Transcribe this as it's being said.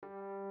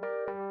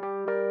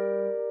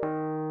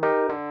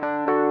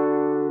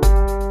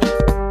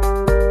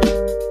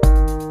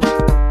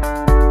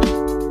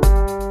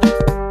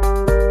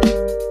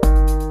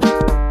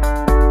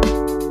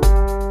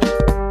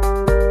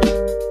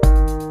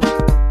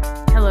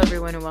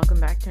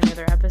to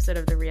another episode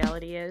of The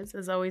Reality Is.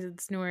 As always,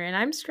 it's Noor, and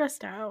I'm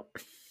stressed out.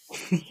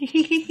 I'm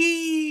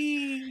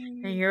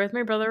here with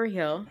my brother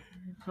Raheel.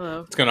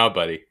 Hello. What's going on,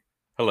 buddy?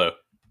 Hello.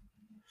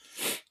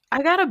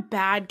 I got a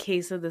bad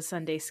case of the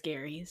Sunday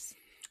scaries.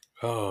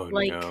 Oh,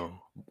 no.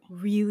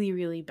 Really,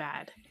 really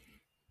bad.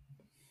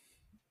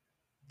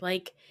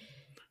 Like,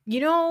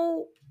 you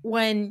know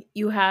when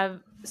you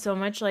have so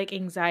much,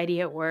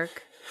 anxiety at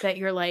work that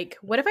you're like,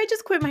 what if I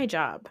just quit my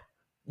job?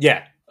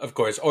 Yeah, of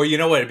course. Or you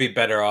know what? It'd be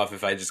better off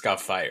if I just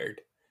got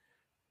fired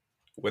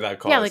without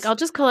cause. Yeah, I'll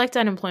just collect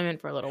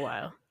unemployment for a little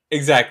while.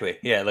 Exactly.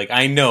 Yeah,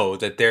 I know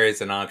that there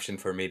is an option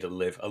for me to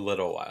live a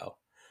little while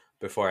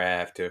before I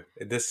have to.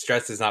 This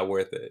stress is not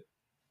worth it.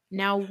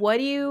 Now, what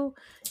do you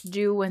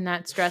do when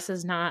that stress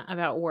is not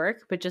about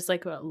work, but just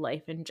about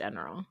life in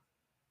general?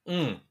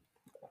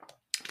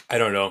 I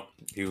don't know.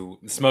 You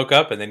smoke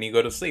up and then you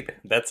go to sleep.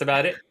 That's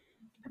about it.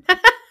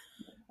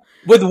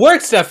 With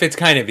work stuff, it's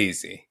kind of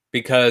easy.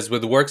 Because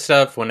with work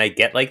stuff, when I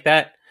get like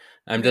that,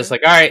 I'm just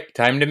like, all right,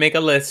 time to make a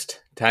list,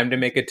 time to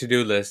make a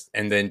to-do list,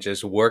 and then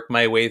just work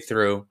my way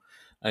through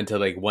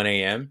until 1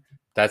 a.m.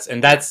 That's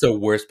the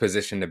worst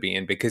position to be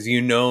in because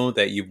you know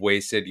that you've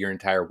wasted your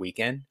entire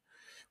weekend,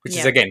 which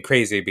is, again,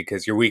 crazy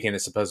because your weekend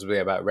is supposed to be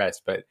about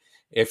rest. But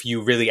if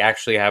you really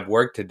actually have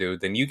work to do,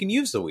 then you can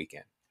use the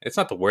weekend. It's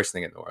not the worst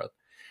thing in the world.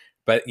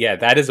 But yeah,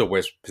 that is a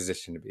worst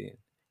position to be in.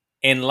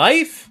 In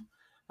life,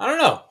 I don't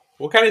know.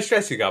 What kind of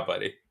stress you got,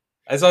 buddy?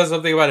 I saw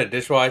something about a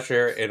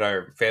dishwasher in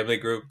our family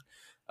group,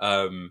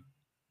 and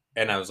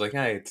I was like,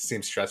 it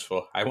seems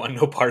stressful. I want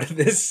no part of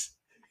this.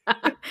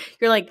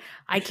 You're like,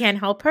 I can't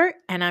help her,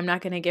 and I'm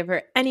not going to give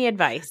her any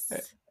advice.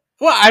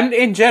 Well,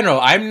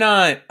 I'm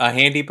not a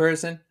handy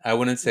person. I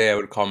wouldn't say I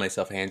would call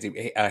myself a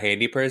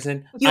handy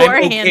person. You are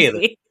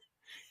handsy.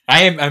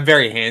 I'm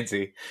very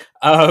handsy.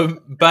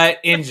 But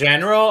in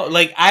general,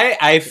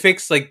 I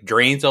fix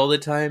drains all the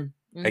time.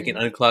 Mm-hmm. I can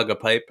unclog a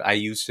pipe. I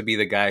used to be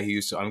the guy who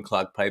used to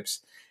unclog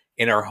pipes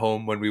in our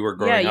home when we were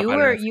growing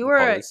up. You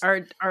were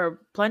our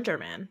plunger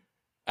man.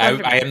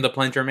 I am the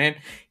plunger man.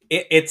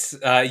 It's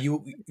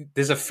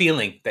there's a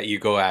feeling that you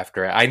go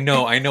after it. I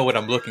know what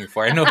I'm looking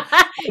for. I know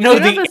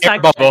the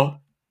air bubble.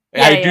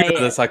 Yeah, I do know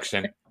the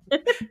suction.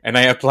 And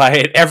I apply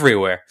it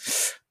everywhere.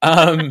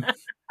 So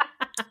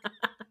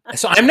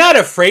I'm not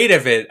afraid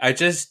of it. I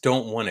just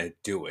don't want to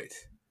do it.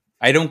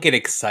 I don't get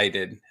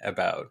excited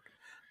about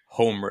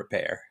home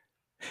repair.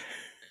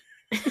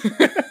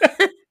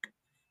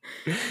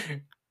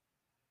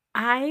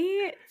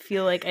 I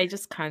feel like I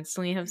just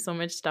constantly have so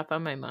much stuff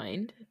on my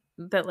mind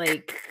that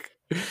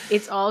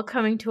it's all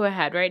coming to a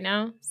head right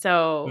now.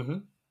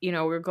 So,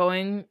 we're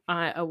going,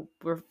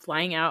 we're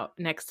flying out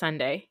next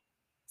Sunday.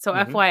 So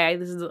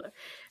FYI,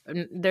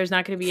 there's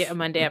not going to be a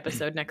Monday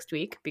episode next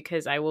week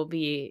because I will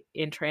be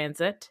in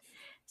transit.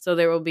 So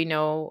there will be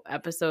no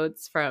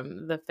episodes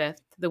from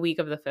the week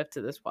of the 5th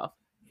to the 12th.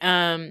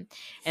 And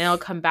I'll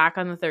come back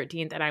on the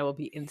 13th and I will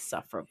be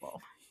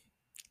insufferable.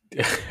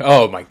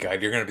 Oh my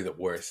God, you're going to be the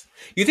worst.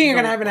 You think you're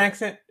going to have an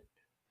accent?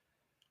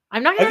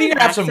 I'm not going to I think you're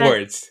going to have some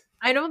words.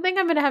 I don't think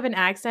I'm going to have an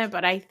accent,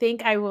 but I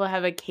think I will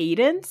have a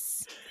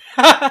cadence.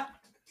 And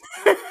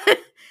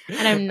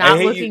I'm not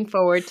looking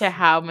forward to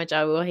how much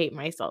I will hate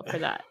myself for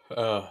that.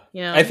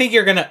 I think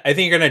you're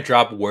gonna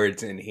drop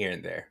words in here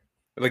and there.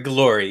 Like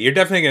Lori. You're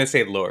definitely gonna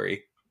say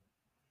Lori.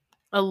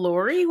 A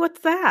lorry?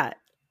 What's that?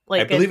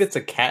 I believe it's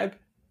a cab.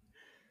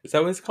 Is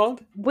that what it's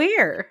called?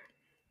 Where?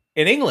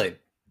 In England.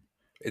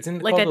 Isn't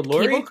it called a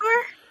lorry? Cable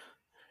car?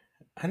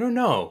 I don't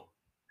know.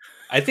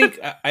 I think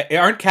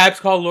aren't cabs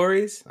called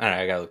lorries? I don't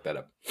know, I gotta look that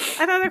up.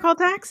 I thought they're called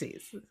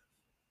taxis.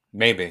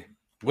 Maybe.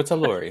 What's a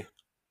lorry?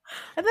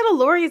 I thought a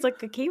lorry is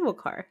like a cable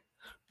car.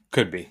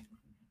 Could be.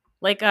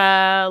 Like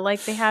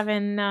they have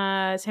in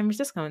San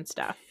Francisco and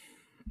stuff.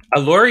 A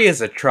lorry is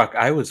a truck.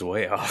 I was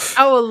way off.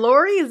 Oh, a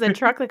lorry is a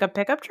truck, like a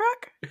pickup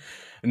truck?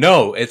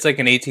 No, it's like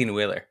an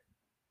 18-wheeler.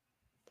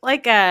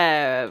 Like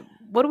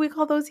what do we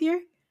call those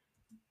here?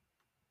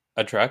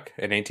 A truck?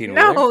 An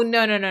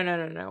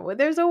 18-wheeler? No.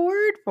 There's a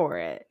word for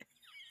it.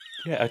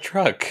 Yeah, a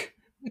truck.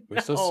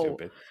 We're so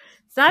stupid.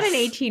 It's not an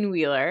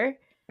 18-wheeler.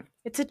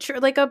 It's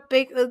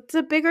it's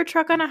a bigger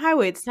truck on a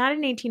highway. It's not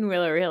an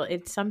 18-wheeler.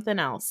 It's something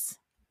else.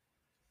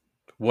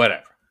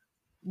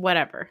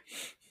 Whatever.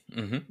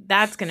 Mm-hmm.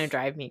 That's going to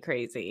drive me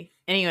crazy.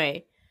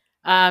 Anyway,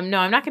 no,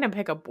 I'm not going to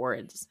pick up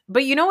words.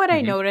 But you know what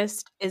I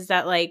noticed is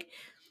that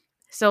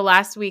so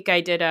last week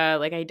I did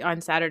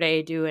on Saturday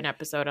I do an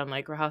episode on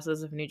Real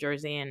Housewives of New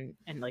Jersey and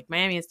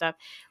Miami and stuff.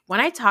 When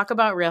I talk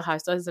about Real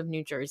Housewives of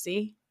New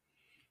Jersey,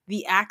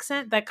 the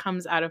accent that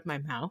comes out of my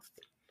mouth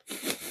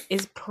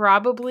is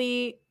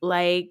probably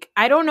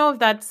I don't know if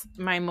that's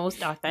my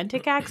most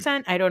authentic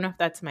accent. I don't know if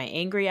that's my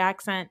angry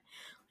accent.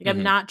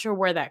 I'm not sure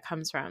where that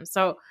comes from.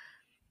 So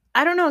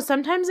I don't know.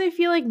 Sometimes I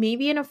feel like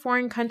maybe in a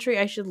foreign country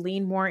I should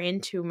lean more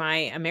into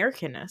my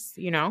Americanness,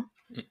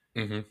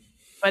 Mm-hmm.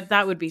 But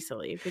that would be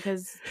silly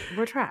because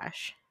we're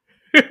trash.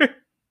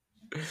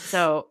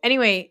 So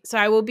anyway,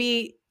 I will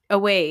be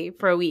away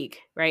for a week,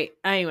 right?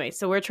 Anyway,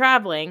 so we're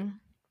traveling.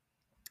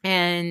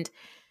 And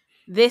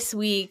this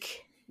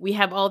week we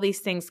have all these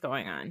things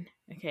going on.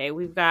 Okay,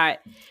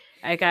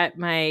 I got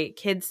my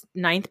kid's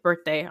 9th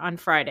birthday on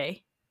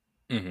Friday.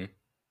 Mm-hmm.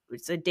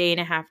 It's a day and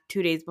a half,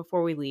 2 days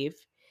before we leave.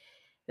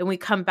 Then we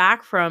come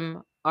back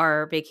from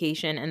our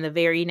vacation, and the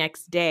very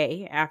next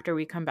day after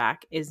we come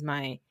back is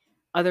my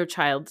other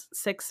child's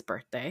 6th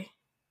birthday.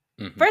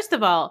 Mm-hmm. First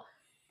of all,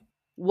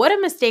 what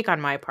a mistake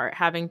on my part,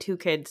 having 2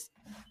 kids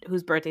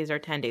whose birthdays are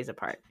 10 days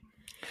apart.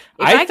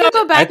 If I could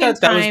go back in that was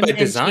time by and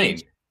design.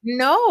 change,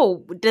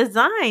 no.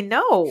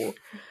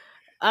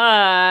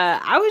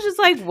 I was just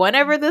like,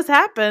 whenever this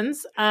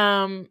happens,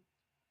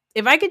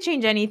 if I could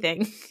change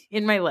anything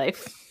in my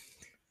life,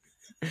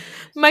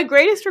 my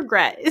greatest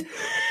regret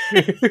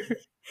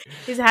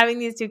is having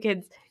these 2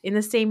 kids in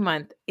the same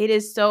month. It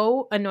is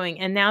so annoying.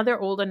 And now they're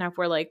old enough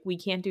where like we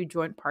can't do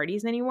joint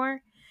parties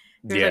anymore.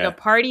 There's like a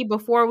party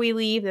before we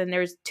leave, and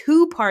there's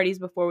 2 parties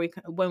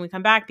when we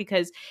come back,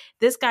 because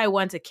this guy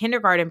wants a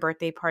kindergarten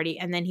birthday party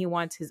and then he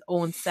wants his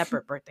own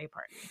separate birthday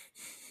party.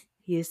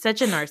 He is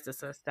such a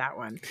narcissist, that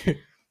one.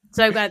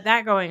 So I've got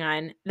that going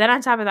on. Then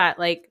on top of that,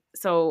 like,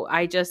 so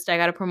I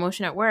got a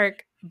promotion at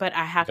work, but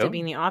I have to be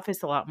in the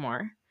office a lot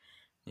more.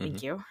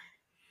 Thank you.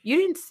 You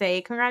didn't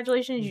say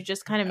congratulations. You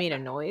just kind of made a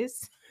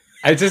noise.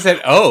 I just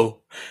said,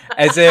 oh,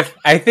 as if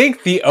I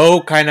think the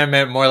oh kind of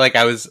meant more like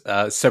I was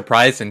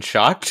surprised and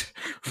shocked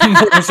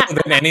more so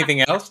than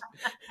anything else.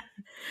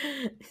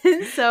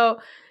 So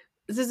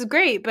this is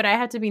great, but I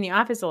have to be in the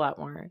office a lot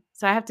more.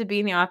 So I have to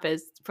be in the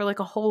office for like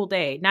a whole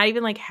day, not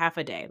even like half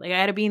a day. Like I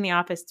had to be in the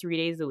office 3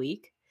 days a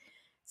week.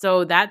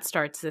 So that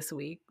starts this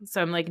week.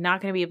 So I'm like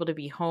not going to be able to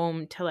be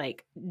home to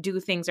like do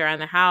things around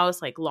the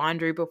house, like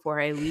laundry before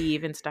I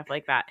leave and stuff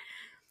like that.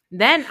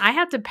 Then I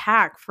have to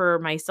pack for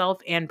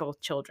myself and both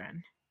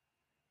children,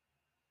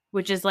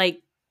 which is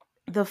like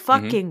the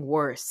fucking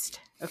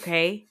worst.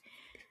 Okay.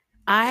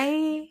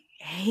 I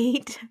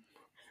hate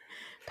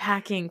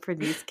packing for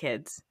these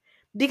kids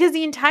because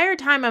the entire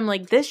time I'm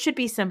like, this should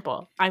be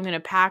simple. I'm going to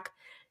pack.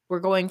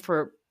 We're going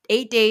for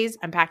 8 days.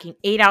 I'm packing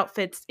 8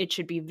 outfits. It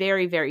should be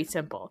very, very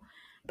simple.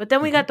 But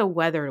then we got the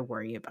weather to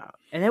worry about.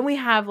 And then we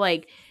have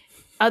like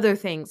other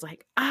things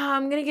like,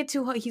 I'm going to get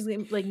too hot. He's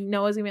gonna, like,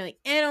 Noah's going to be like,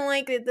 I don't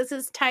like it. This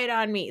is tight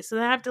on me. So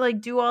then I have to like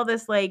do all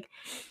this like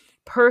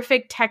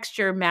perfect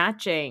texture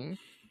matching.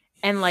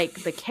 And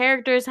like the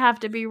characters have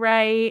to be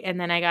right. And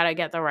then I got to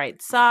get the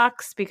right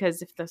socks,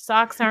 because if the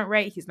socks aren't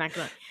right, he's not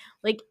going to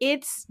like,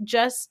 it's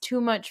just too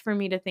much for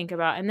me to think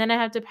about. And then I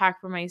have to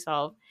pack for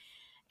myself.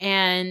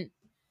 And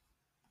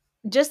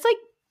just like,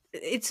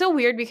 it's so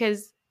weird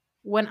because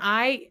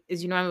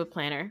as you know, I'm a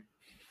planner.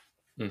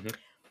 Mm-hmm.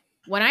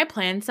 When I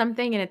plan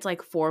something and it's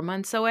like 4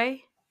 months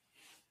away,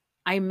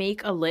 I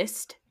make a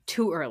list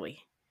too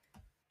early.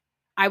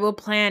 I will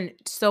plan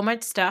so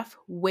much stuff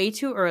way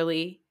too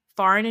early,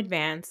 far in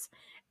advance.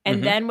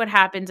 And then what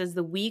happens is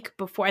the week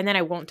before, and then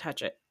I won't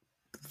touch it.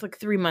 It's like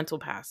 3 months will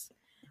pass.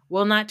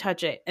 Will not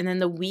touch it. And then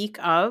the week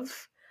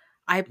of,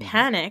 I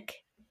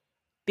panic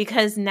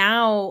because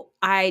now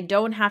I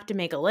don't have to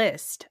make a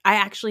list. I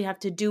actually have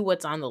to do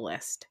what's on the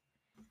list,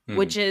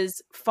 which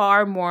is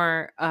far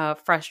more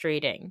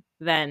frustrating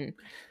than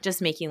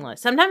just making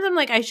lists. Sometimes I'm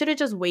like, I should have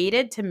just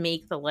waited to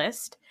make the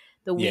list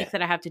the week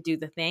that I have to do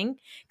the thing,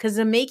 because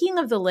the making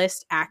of the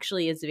list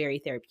actually is very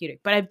therapeutic.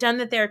 But I've done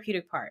the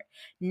therapeutic part.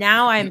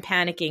 Now I'm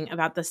panicking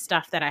about the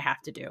stuff that I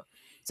have to do.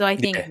 So I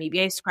think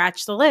maybe I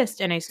scratch the list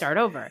and I start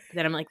over. But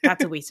then I'm like,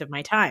 that's a waste of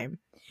my time.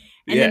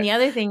 And then the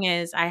other thing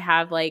is I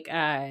have like,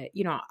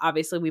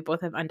 obviously we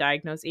both have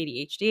undiagnosed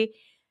ADHD.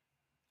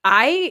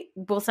 I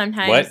will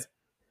sometimes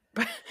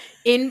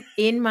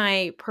in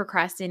my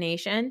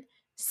procrastination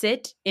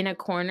sit in a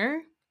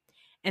corner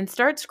and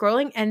start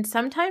scrolling, and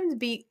sometimes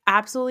be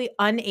absolutely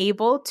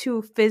unable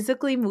to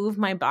physically move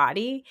my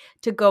body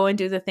to go and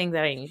do the thing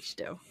that I need to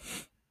do.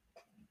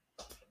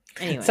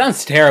 Anyway.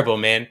 Sounds terrible,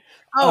 man.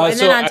 Oh, and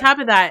then on top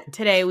of that,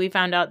 today we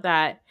found out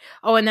that,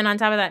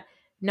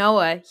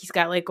 Noah, he's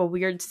got like a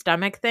weird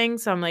stomach thing.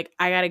 So I'm like,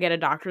 I got to get a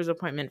doctor's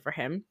appointment for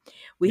him.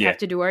 We have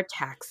to do our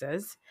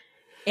taxes.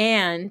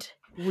 And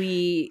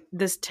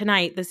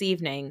this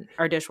evening,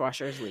 our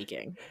dishwasher is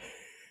leaking.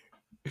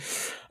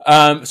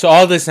 So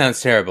all this sounds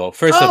terrible.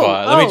 First of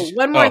all,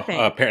 one more thing.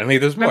 Apparently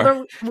there's more.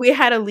 Remember we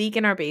had a leak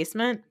in our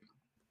basement?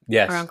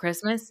 Yes. Around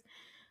Christmas.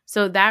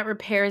 So that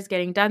repair is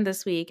getting done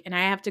this week, and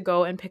I have to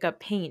go and pick up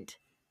paint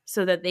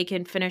so that they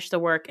can finish the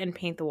work and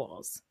paint the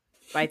walls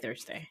by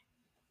Thursday.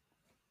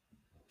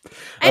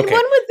 And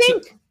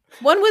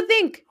one would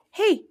think,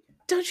 hey,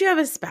 don't you have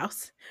a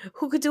spouse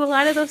who could do a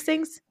lot of those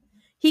things?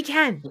 He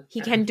can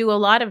do a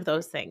lot of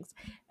those things.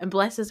 And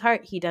bless his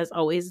heart, he does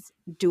always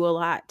do a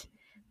lot.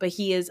 But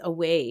he is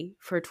away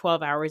for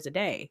 12 hours a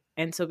day.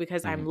 And so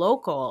because I'm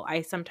local,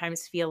 I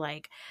sometimes feel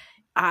like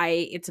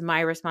it's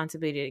my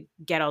responsibility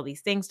to get all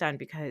these things done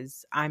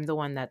because I'm the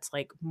one that's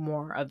like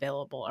more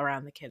available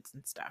around the kids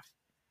and stuff.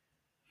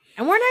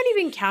 And we're not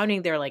even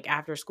counting their like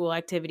after school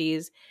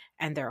activities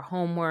and their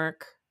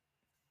homework.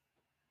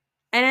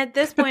 And at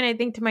this point, I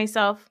think to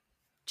myself,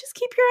 just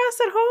keep your ass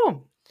at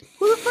home.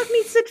 Who the fuck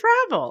needs to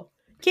travel?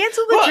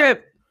 Cancel the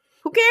trip.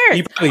 Who cares?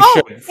 You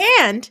probably should.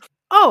 And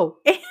Oh,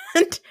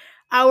 and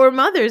our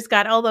mother's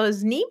got all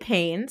those knee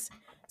pains.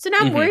 So now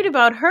I'm worried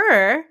about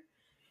her.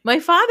 My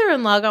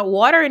father-in-law got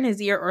water in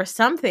his ear or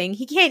something.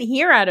 He can't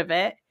hear out of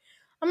it.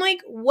 I'm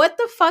like, what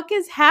the fuck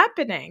is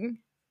happening?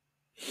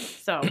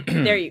 So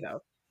there you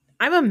go.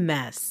 I'm a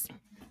mess.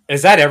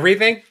 Is that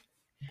everything?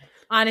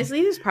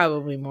 Honestly, there's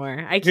probably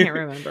more. I can't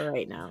remember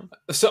right now.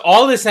 So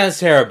all this sounds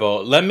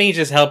terrible. Let me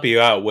just help you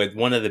out with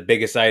one of the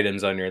biggest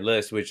items on your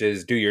list, which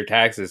is do your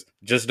taxes.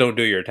 Just don't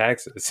do your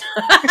taxes.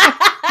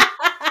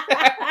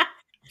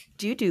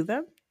 Do you do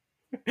them?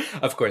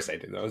 Of course I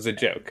do. That was a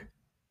joke.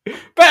 But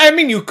I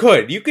mean, you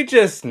could. You could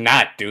just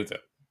not do them.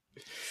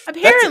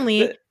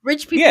 Apparently,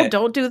 rich people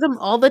don't do them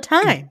all the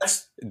time.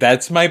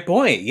 That's my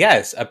point.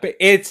 Yes.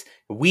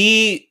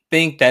 We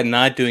think that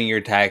not doing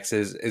your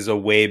taxes is a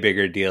way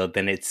bigger deal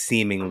than it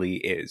seemingly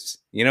is.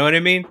 You know what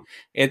I mean?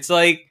 It's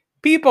like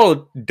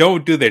people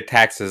don't do their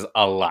taxes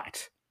a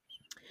lot.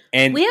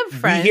 And we have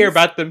friends. We hear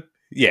about them.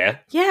 Yeah.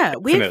 Yeah,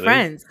 we have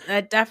friends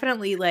that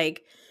definitely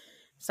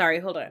sorry,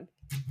 hold on.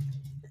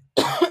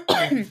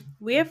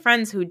 We have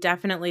friends who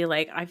definitely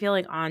I feel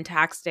like on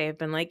tax day have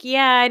been like,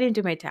 yeah, I didn't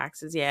do my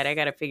taxes yet. I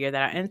got to figure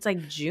that out. And it's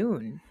like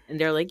June. And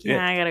they're like,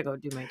 yeah, I got to go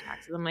do my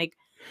taxes. I'm like,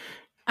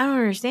 I don't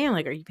understand.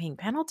 Are you paying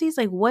penalties?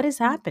 What is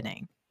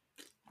happening?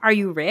 Are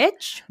you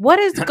rich? What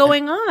is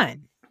going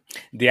on?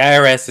 The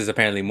IRS is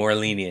apparently more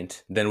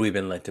lenient than we've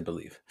been led to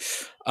believe.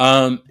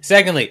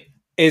 Secondly,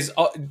 is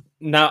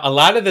now a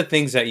lot of the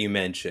things that you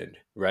mentioned,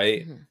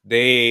 right? Mm-hmm.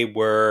 They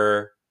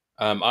were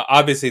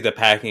obviously the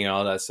packing and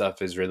all that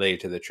stuff is related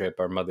to the trip.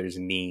 Our mother's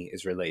knee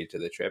is related to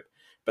the trip,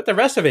 but the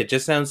rest of it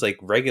just sounds like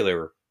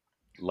regular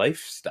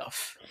life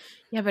stuff.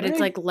 Yeah, but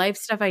it's life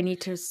stuff I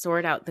need to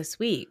sort out this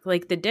week.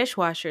 The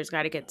dishwasher's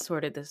got to get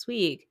sorted this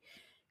week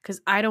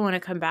because I don't want to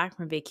come back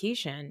from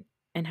vacation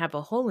and have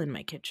a hole in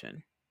my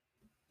kitchen.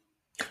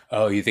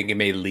 Oh, you think it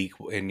may leak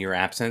in your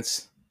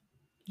absence?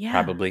 Yeah.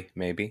 Probably,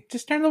 maybe.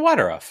 Just turn the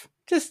water off.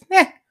 Just,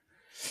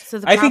 So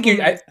the problem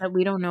is that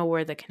we don't know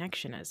where the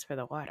connection is for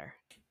the water.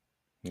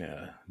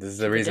 Yeah, this is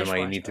the reason why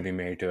you need to be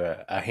married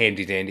to a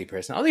handy-dandy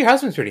person. Although your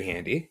husband's pretty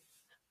handy,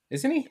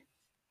 isn't he?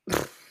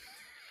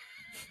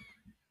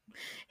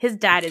 His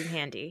dad is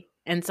handy.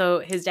 And so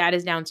his dad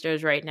is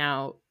downstairs right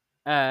now,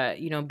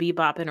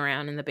 bebopping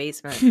around in the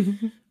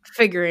basement,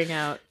 figuring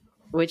out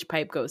which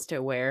pipe goes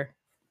to where.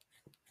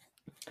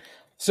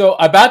 So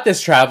about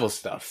this travel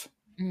stuff,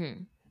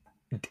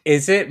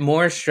 is it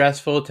more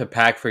stressful to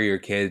pack for your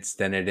kids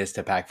than it is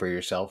to pack for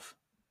yourself?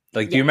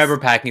 Do you remember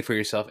packing for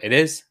yourself? It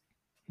is?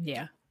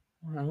 Yeah.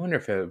 I wonder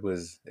if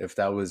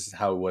that was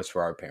how it was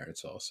for our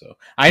parents also.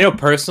 I know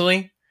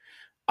personally,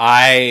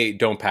 I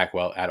don't pack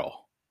well at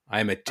all.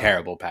 I'm a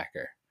terrible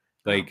packer.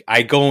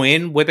 I go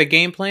in with a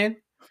game plan,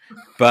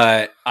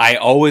 but I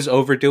always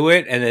overdo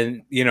it. And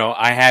then,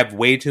 I have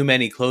way too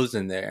many clothes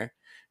in there.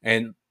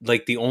 And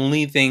the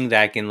only thing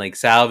that can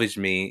salvage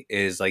me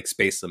is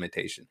space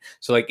limitation.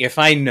 So if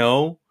I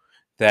know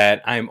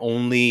that I'm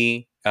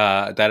only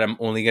going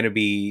to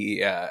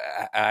be,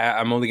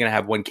 I'm only going to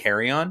have one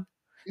carry-on,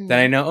 then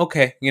I know,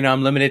 okay,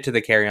 I'm limited to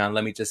the carry-on.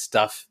 Let me just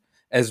stuff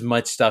as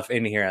much stuff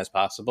in here as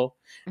possible.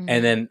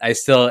 And then I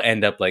still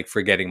end up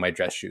forgetting my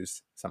dress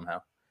shoes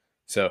somehow.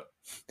 So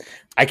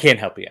I can't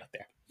help you out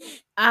there.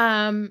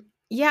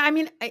 Yeah, I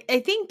mean, I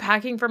think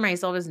packing for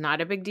myself is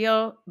not a big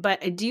deal,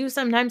 but I do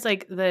sometimes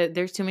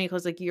there's too many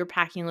clothes, you're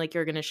packing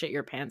you're going to shit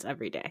your pants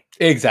every day.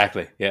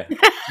 Exactly. Yeah.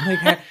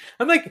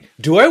 I'm like,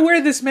 do I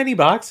wear this many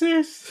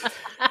boxers?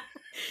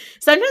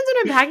 Sometimes when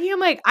I'm packing, I'm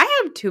like,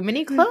 I have too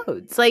many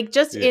clothes.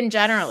 In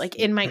general,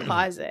 in my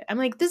closet. I'm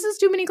like, this is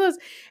too many clothes.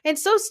 And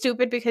it's so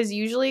stupid because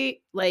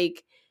usually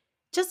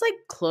just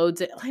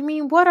clothes. I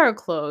mean, what are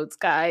clothes,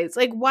 guys?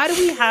 Why do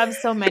we have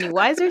so many?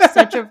 Why is there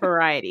such a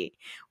variety?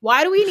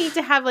 Why do we need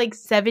to have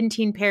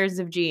 17 pairs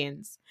of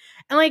jeans?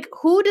 And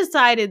who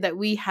decided that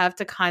we have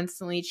to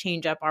constantly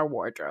change up our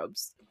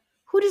wardrobes?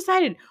 Who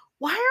decided?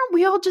 Why aren't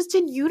we all just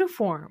in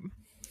uniform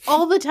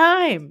all the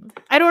time?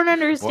 I don't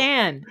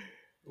understand.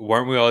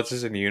 Weren't we all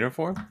just in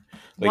uniform?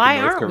 Why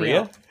in North aren't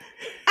Korea? we?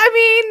 I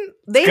mean,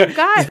 they've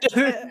got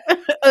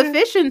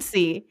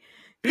efficiency.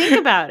 Think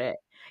about it.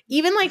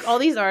 Even all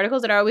these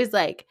articles that are always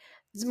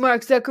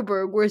Mark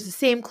Zuckerberg wears the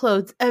same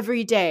clothes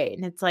every day.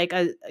 And it's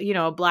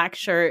a black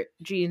shirt,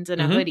 jeans,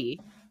 and a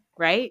hoodie,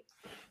 right?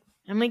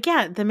 I'm like,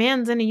 yeah, the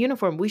man's in a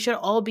uniform. We should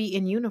all be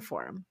in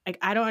uniform.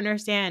 I don't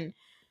understand.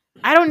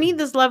 I don't need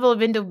this level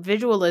of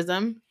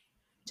individualism.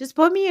 Just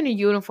put me in a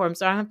uniform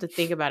so I don't have to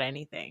think about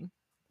anything.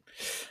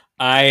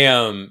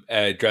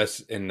 I dress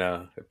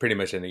in pretty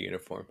much in a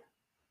uniform.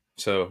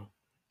 So,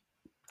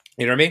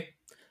 you know what I mean?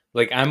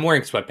 I'm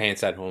wearing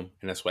sweatpants at home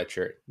and a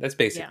sweatshirt. That's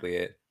basically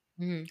it.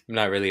 Mm-hmm. I'm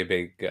not really a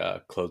big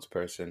clothes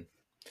person.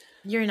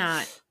 You're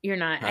not.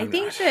 I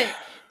think that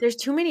there's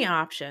too many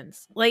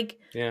options.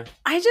 Yeah.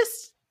 I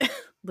just,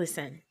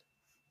 listen,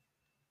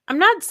 I'm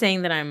not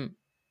saying that I'm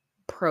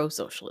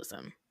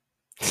pro-socialism,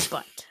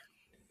 but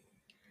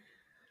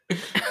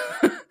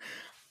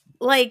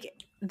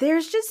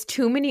there's just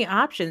too many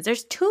options.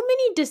 There's too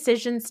many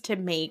decisions to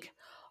make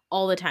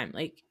all the time.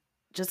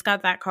 Just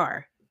got that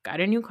car.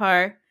 got a new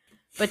car.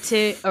 But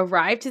to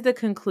arrive to the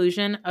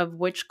conclusion of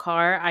which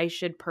car I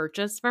should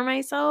purchase for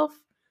myself,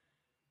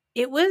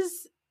 it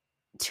was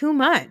too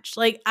much.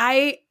 Like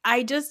I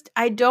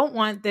don't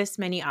want this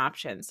many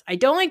options. I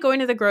don't like going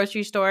to the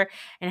grocery store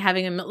and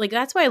having like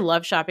that's why I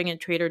love shopping at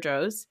Trader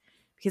Joe's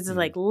because it's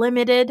like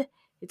limited.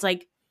 It's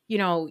like, you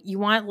know, you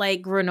want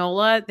like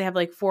granola, they have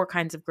like 4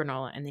 kinds of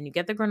granola and then you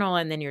get the granola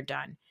and then you're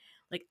done.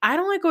 Like I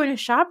don't like going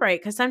to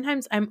ShopRite cuz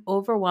sometimes I'm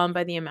overwhelmed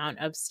by the amount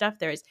of stuff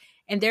there is.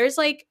 And there's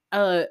like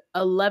a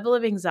level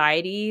of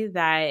anxiety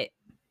that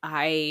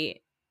I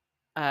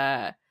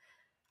uh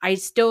I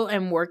still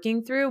am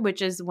working through,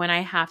 which is when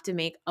I have to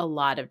make a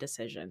lot of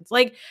decisions.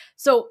 Like,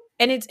 so,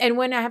 and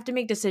when I have to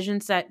make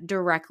decisions that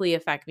directly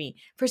affect me.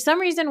 For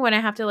some reason, when I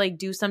have to like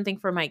do something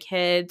for my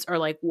kids or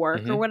like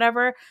work or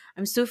whatever,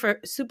 I'm super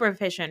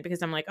efficient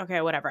because I'm like,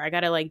 okay, whatever. I got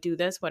to like do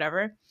this,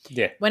 whatever.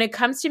 Yeah. When it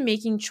comes to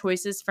making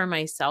choices for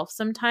myself,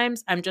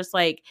 sometimes I'm just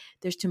like,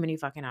 there's too many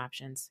fucking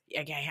options.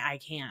 I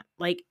can't.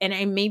 Like,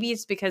 and maybe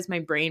it's because my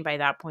brain by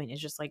that point is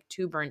just like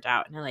too burnt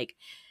out and I like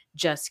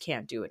just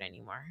can't do it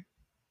anymore.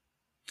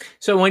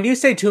 So when you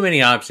say too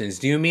many options,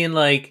 do you mean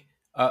like,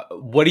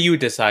 what are you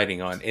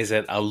deciding on? Is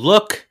it a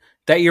look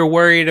that you're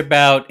worried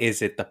about?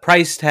 Is it the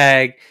price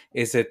tag?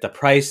 Is it the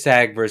price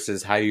tag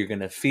versus how you're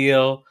going to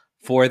feel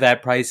for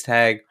that price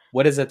tag?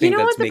 What is the thing that's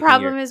making what the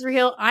problem is,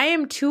 Raheel? I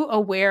am too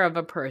aware of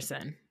a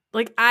person.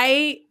 Like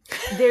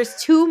there's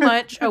too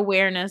much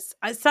awareness.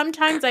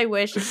 Sometimes I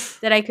wish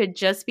that I could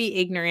just be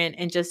ignorant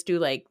and just do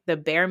like the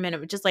bare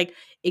minimum, just like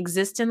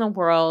exist in the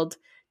world,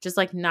 just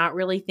like not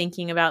really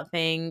thinking about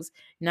things,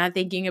 not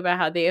thinking about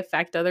how they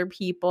affect other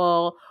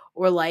people,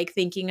 or like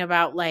thinking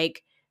about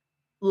like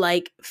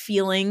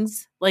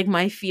feelings, like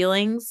my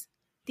feelings,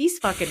 these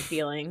fucking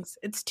feelings.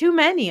 It's too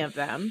many of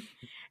them.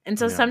 And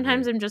so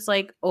sometimes I'm just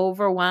like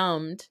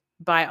overwhelmed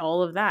by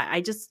all of that.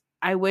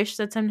 I wish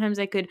that sometimes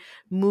I could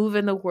move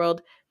in the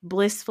world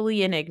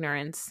blissfully in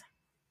ignorance.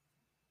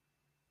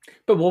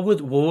 But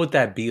what would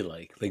that be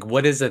like? Like,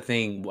 what is the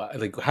thing?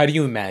 Like, how do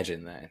you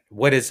imagine that?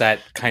 What is that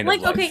kind like,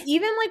 of life? Okay,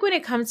 even like when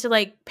it comes to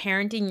like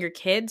parenting your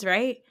kids,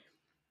 right?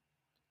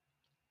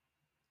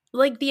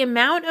 Like the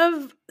amount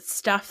of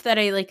stuff that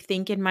I like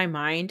think in my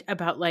mind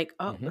about like,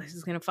 oh, this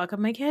is gonna fuck up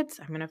my kids.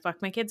 I'm gonna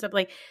fuck my kids up.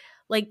 Like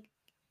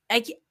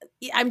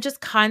I'm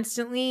just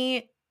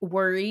constantly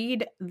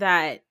worried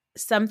that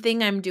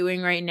something I'm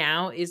doing right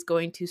now is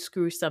going to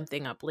screw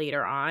something up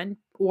later on,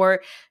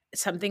 or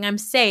something I'm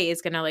say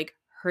is gonna like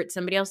hurt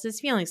somebody else's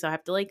feelings. So I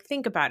have to like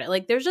think about it.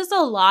 Like there's just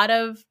a lot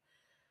of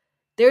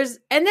that's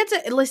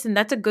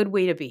a good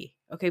way to be.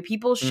 Okay,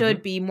 people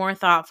should be more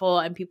thoughtful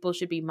and people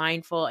should be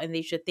mindful and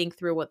they should think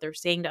through what they're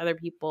saying to other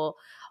people,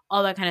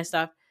 all that kind of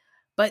stuff.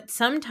 But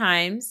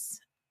sometimes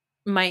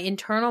my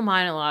internal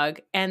monologue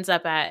ends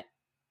up at,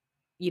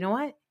 you know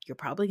what? You're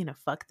probably going to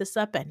fuck this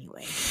up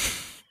anyway.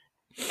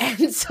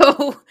 And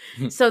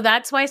so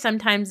that's why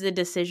sometimes the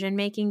decision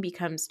making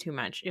becomes too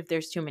much if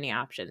there's too many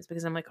options,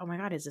 because I'm like, oh my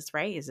God, is this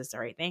right? Is this the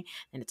right thing?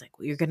 And it's like,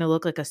 well, you're going to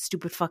look like a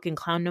stupid fucking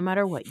clown no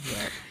matter what you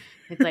wear.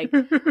 It's like,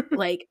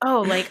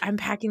 oh, like I'm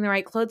packing the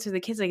right clothes for the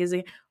kids. Like, is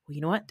it, well,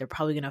 you know what? They're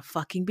probably going to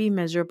fucking be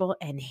miserable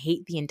and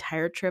hate the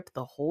entire trip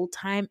the whole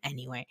time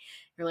anyway.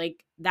 You're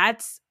like,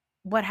 that's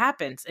what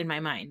happens in my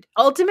mind.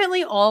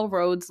 Ultimately, all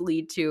roads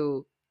lead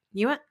to,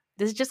 you know what?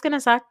 This is just going to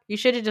suck. You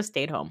should have just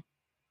stayed home.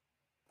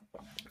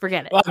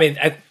 Forget it. Well, I mean,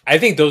 I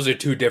think those are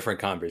two different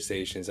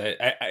conversations.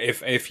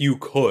 If you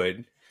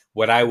could,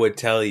 what I would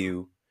tell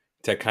you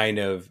to kind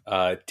of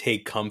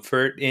take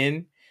comfort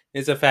in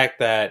is the fact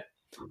that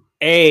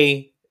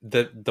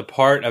the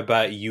part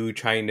about you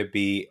trying to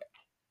be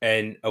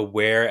an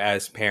aware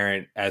as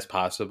parent as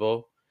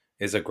possible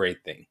is a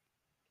great thing,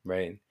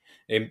 right?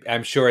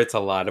 I'm sure it's a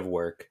lot of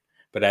work,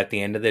 but at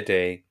the end of the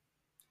day,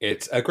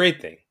 it's a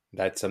great thing.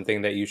 That's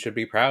something that you should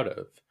be proud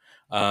of.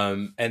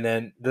 And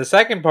then the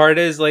second part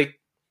is like,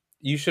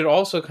 you should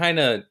also kind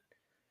of,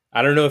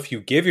 I don't know if you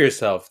give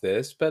yourself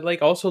this, but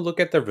like also look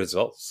at the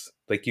results.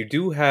 Like you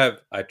do have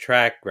a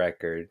track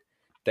record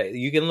that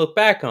you can look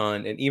back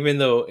on. And even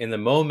though in the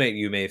moment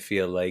you may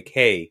feel like,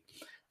 hey,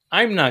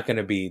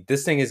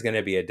 this thing is going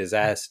to be a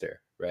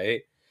disaster,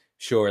 right?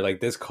 Sure, like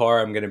this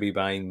car I'm going to be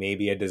buying may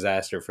be a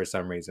disaster for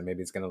some reason.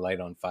 Maybe it's going to light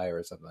on fire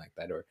or something like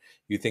that. Or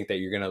you think that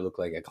you're going to look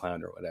like a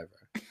clown or whatever.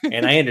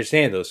 And I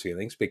understand those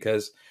feelings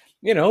because,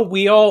 you know,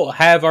 we all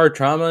have our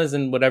traumas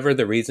and whatever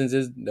the reasons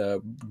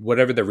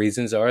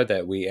are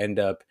that we end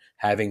up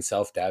having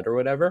self-doubt or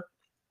whatever.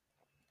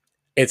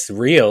 It's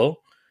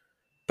real,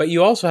 but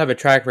you also have a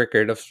track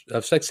record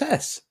of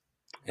success.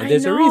 And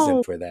there's a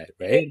reason for that,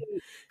 right?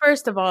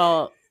 First of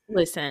all,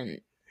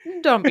 listen,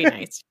 don't be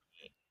nice to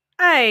me.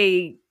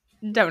 I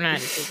don't know how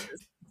to do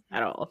this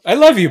at all. I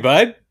love you,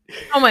 bud.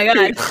 Oh my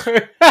God.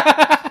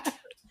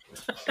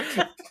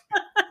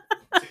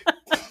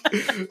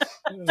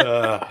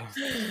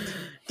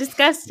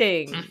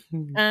 Disgusting.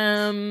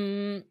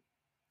 Anyway,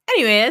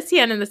 that's the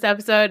end of this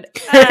episode.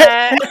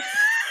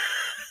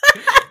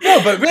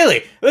 No, but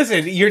really,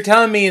 listen, you're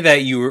telling me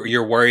that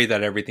you're worried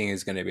that everything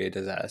is going to be a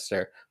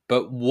disaster.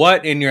 but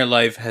what in your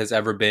life has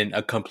ever been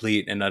a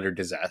complete and utter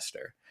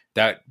disaster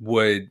that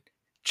would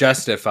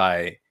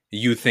justify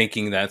you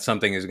thinking that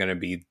something is going to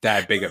be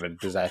that big of a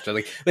disaster?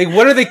 Like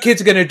what are the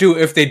kids going to do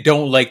if they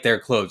don't like their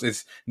clothes?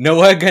 Is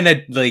Noah going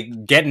to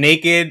like get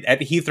naked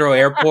at Heathrow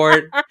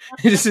Airport?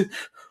 Just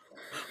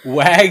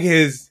wag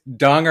his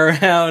dong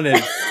around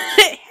and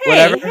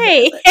whatever.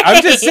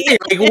 I'm just saying,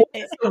 like,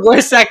 what's the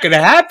worst that could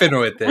happen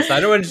with this?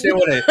 I don't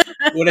understand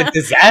what a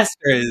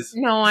disaster is.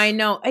 No, I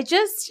know.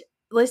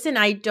 Listen,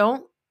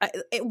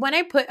 when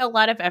I put a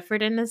lot of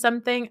effort into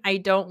something, I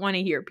don't want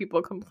to hear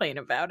people complain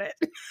about it.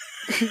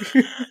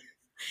 And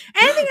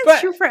I think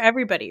it's true for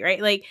everybody, right?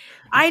 Like,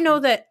 I know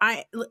that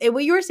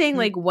what you were saying,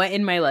 like, what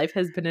in my life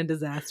has been a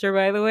disaster,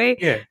 by the way?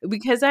 Yeah.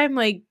 Because I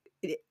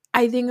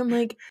think I'm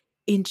like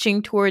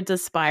inching towards a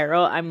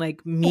spiral. I'm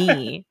like,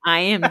 me. I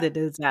am the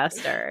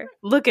disaster.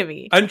 Look at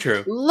me.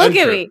 Untrue. Look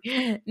at me.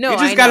 No, you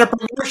just got a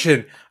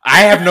promotion.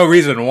 I have no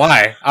reason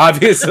why.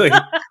 Obviously,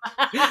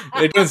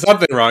 they're doing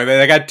something wrong.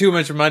 They got too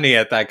much money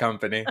at that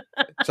company.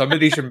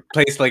 Somebody should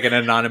place like an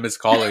anonymous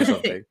call or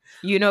something.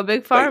 You know,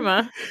 Big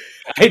Pharma.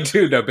 I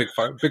do know Big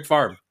Farm. Big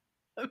Farm.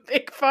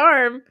 Big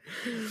Farm.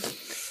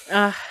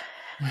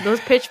 Those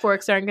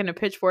pitchforks aren't going to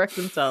pitchfork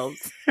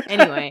themselves.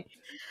 Anyway.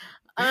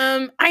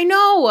 I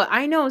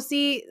know.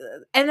 See,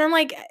 and then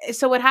like,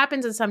 so what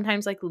happens is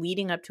sometimes like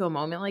leading up to a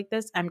moment like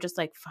this, I'm just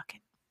like, fuck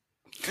it.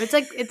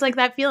 It's like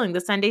that feeling,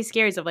 the Sunday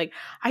scaries of like,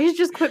 I should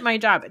just quit my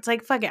job. It's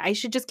like, fuck it. I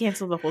should just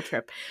cancel the whole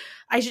trip.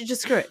 I should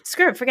just screw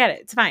it. Forget it.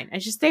 It's fine. I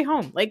should stay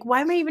home. Like,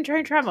 why am I even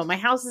trying to travel? My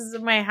house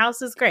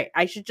is great.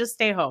 I should just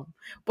stay home.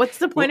 What's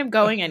the point of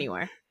going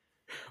anywhere?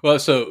 Well,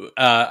 so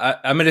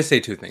I'm going to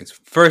say two things.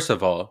 First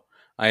of all,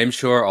 I am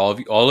sure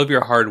all of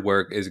your hard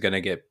work is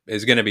going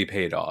to be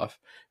paid off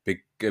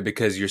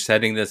because you're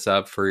setting this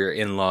up for your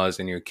in-laws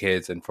and your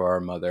kids and for our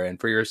mother and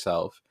for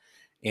yourself.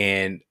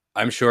 And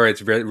I'm sure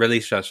it's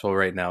really stressful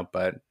right now,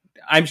 but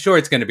I'm sure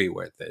it's going to be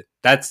worth it.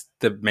 That's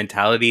the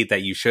mentality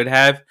that you should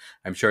have.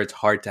 I'm sure it's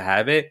hard to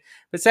have it.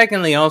 But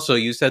secondly, also,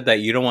 you said that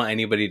you don't want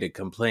anybody to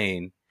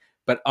complain.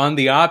 But on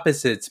the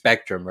opposite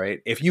spectrum, right?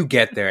 If you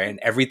get there and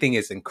everything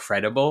is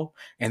incredible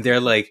and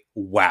they're like,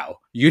 wow,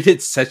 you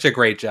did such a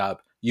great job,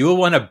 you will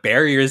want to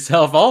bury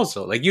yourself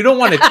also. Like, you don't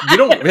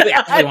really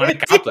actually want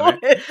to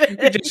compliment.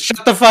 You just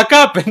shut the fuck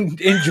up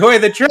and enjoy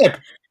the trip.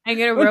 I'm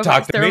going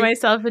to throw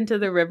myself into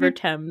the River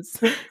Thames.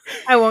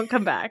 I won't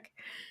come back.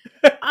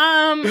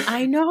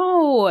 I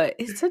know.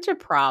 It's such a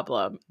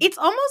problem. It's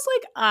almost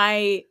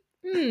like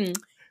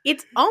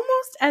it's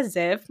almost as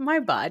if my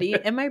body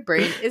and my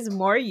brain is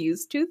more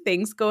used to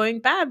things going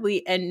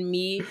badly and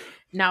me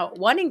not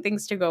wanting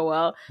things to go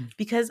well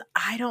because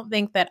I don't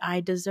think that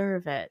I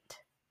deserve it.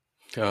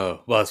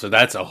 Oh, well, so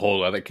that's a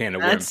whole other can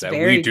of worms that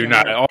we do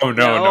not. Oh,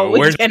 no.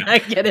 We're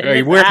not getting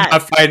into we're that.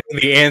 not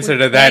finding the answer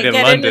to that in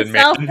London,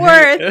 man.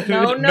 Self-worth.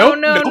 No.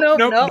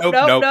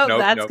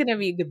 That's going to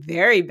be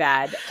very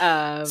bad.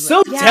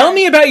 Tell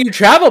me about your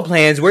travel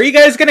plans. Where are you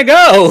guys going to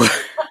go?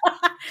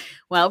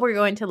 Well, we're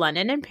going to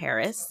London and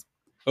Paris.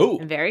 Oh,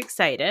 I'm very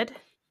excited.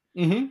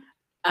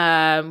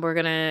 Mm-hmm. We're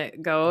going to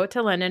go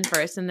to London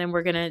first, and then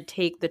we're going to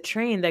take the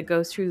train that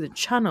goes through the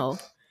Channel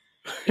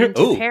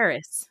into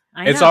Paris.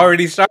 It's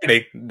already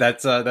starting.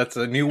 That's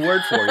a new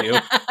word for you.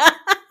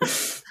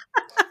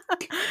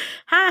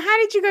 How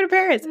did you go to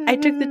Paris? I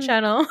took the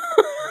Channel.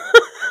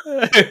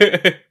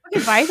 Okay,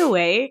 by the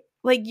way,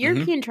 like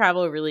European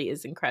travel really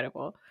is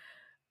incredible.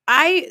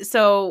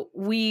 So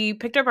we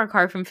picked up our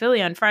car from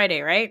Philly on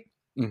Friday, right?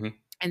 Mm-hmm.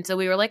 And so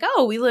we were like,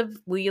 oh, we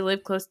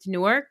live close to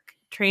Newark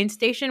train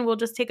station. We'll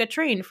just take a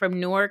train from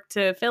Newark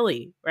to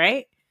Philly,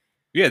 right?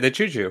 Yeah, the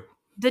choo-choo.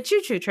 The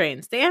choo-choo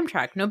trains, the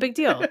Amtrak, no big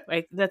deal.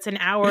 Like, that's an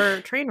hour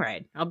train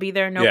ride. I'll be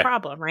there, no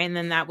problem, right? And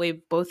then that way,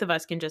 both of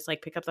us can just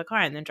like pick up the car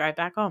and then drive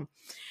back home.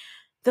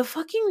 The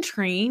fucking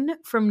train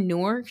from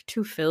Newark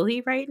to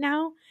Philly right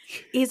now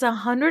is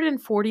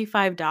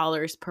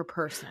 $145 per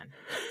person.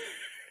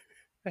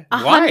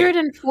 Why?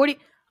 $140.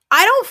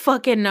 I don't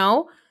fucking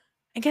know.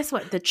 And guess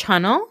what? The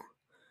Channel,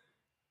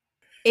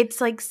 it's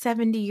like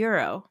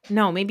 €70.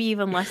 No, maybe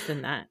even less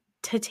than that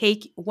to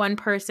take one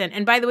person.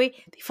 And by the way,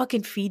 they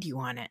fucking feed you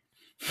on it.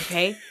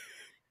 Okay,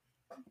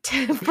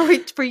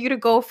 for you to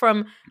go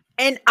from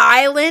an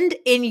island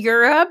in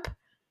Europe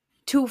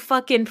to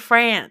fucking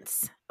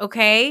France.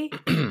 Okay,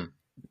 this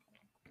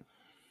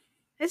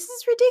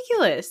is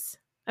ridiculous.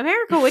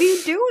 America, what are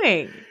you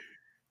doing?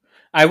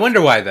 I wonder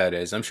why that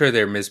is. I'm sure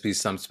there must be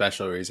some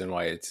special reason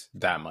why it's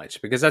that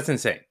much because that's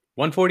insane.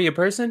 $140 a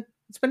person?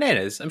 It's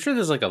bananas. I'm sure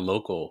there's like a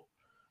local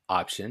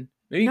option.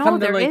 Maybe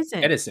come to like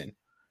isn't. Edison.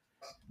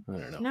 I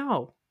don't know.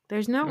 No.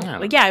 There's no,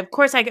 like, yeah, of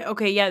course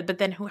okay, yeah, but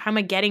then how am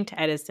I getting to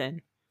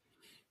Edison?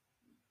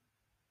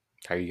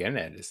 How are you getting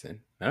to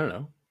Edison? I don't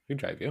know. We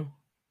drive you.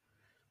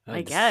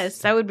 I guess.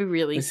 That would be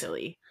really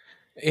silly.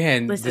 Yeah,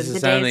 and listen, this is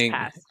sounding,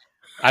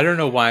 I don't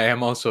know why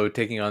I'm also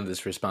taking on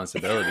this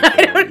responsibility.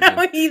 I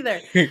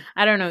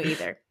don't know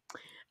either.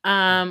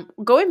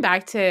 Going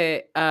back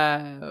to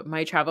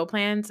my travel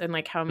plans and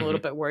like how I'm a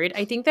little bit worried,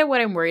 I think that what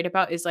I'm worried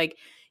about is like,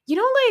 you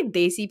know, like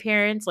Desi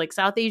parents, like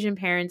South Asian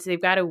parents,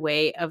 they've got a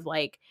way of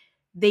like,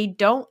 they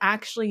don't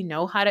actually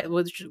know how to,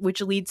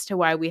 which leads to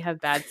why we have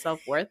bad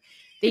self-worth.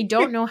 They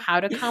don't know how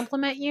to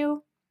compliment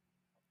you.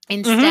 Mm-hmm.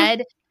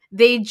 Instead,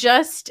 they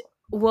just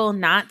will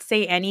not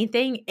say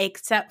anything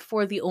except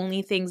for the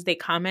only things they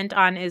comment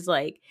on is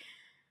like,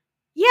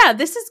 yeah,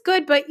 this is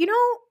good, but you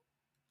know,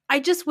 I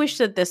just wish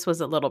that this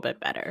was a little bit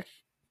better.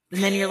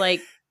 And then you're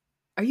like,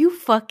 are you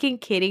fucking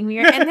kidding me?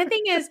 And the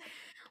thing is,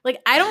 like,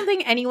 I don't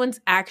think anyone's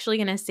actually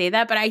going to say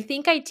that, but I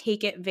think I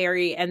take it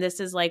very, and this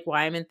is like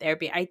why I'm in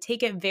therapy, I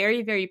take it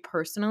very, very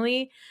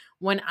personally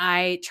when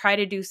I try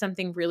to do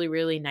something really,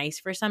 really nice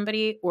for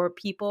somebody or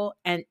people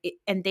and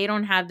they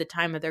don't have the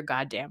time of their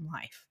goddamn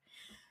life.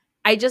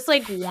 I just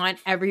like want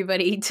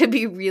everybody to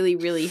be really,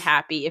 really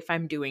happy if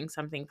I'm doing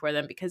something for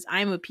them because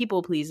I'm a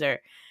people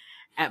pleaser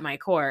at my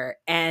core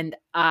and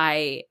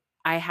I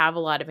have a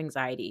lot of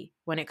anxiety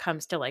when it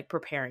comes to like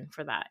preparing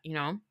for that, you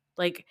know?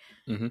 Like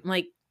Mm-hmm. I'm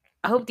like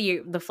I hope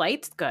the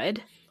flight's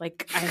good.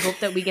 Like I hope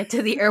that we get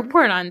to the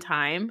airport on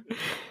time,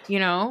 you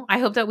know? I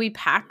hope that we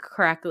pack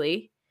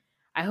correctly.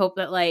 I hope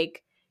that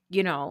like,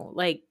 you know,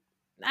 like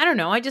I don't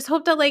know. I just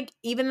hope that like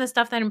even the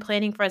stuff that I'm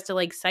planning for us to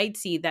like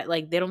sightsee that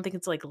like they don't think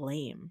it's like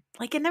lame.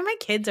 Like and then my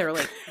kids are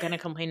like gonna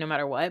complain no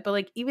matter what, but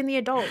like even the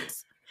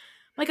adults.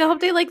 Like I hope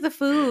they like the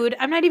food.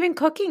 I'm not even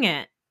cooking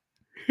it.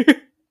 Are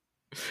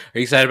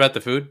you excited about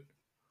the food?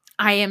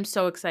 I am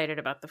so excited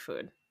about the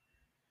food.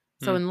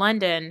 So Hmm. in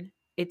London,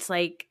 it's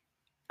like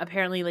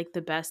apparently like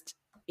the best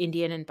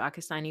Indian and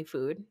Pakistani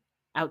food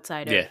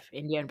outside of Yeah.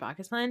 India and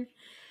Pakistan.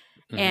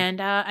 Mm-hmm.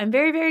 And I'm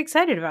very, very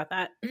excited about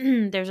that.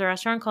 There's a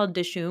restaurant called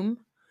Dishoom,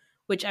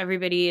 which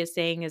everybody is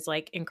saying is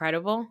like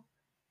incredible.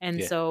 And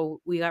Yeah.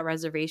 so we got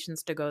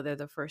reservations to go there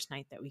the first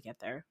night that we get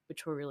there,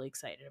 which we're really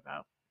excited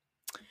about.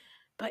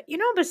 But you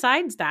know,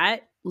 besides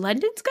that,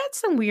 London's got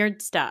some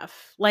weird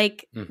stuff.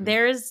 Like Mm-hmm.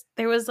 there's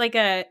like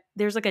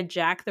a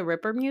Jack the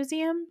Ripper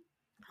museum.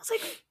 I was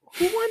like,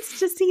 who wants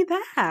to see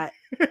that?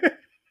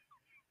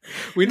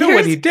 We know what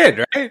There's he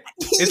did, right?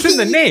 It's in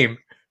the name.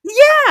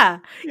 yeah.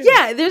 Yeah.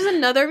 Yeah, there's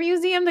another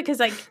museum because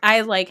like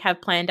I like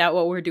have planned out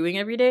what we're doing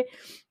every day.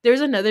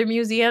 There's another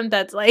museum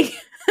that's like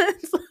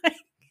it's like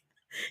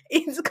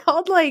it's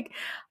called like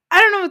I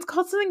don't know, it's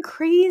called something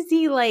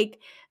crazy like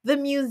the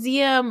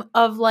museum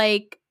of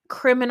like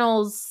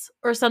criminals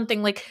or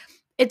something like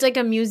it's like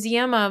a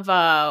museum of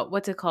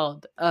what's it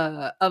called?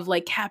 Of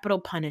like capital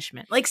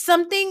punishment. Like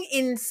something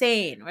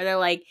insane where they're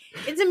like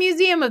it's a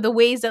museum of the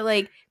ways that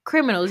like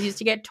criminals used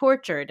to get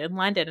tortured in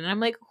London and I'm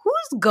like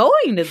who's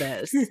going to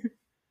this?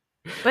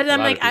 But A I'm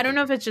lot like of I people don't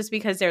know do. if it's just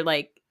because they're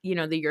like, you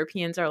know, the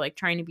Europeans are like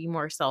trying to be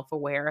more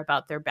self-aware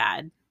about their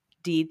bad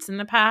deeds in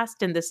the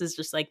past and this is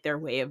just like their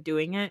way of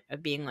doing it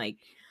of being like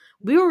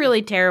we were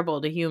really terrible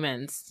to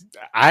humans.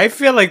 I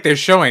feel like they're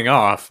showing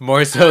off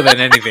more so than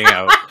anything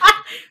else.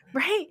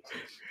 Right?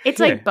 It's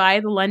Yeah. like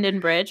by the London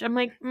Bridge. I'm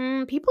like,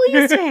 people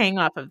used to hang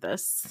off of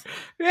this.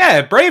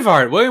 Yeah,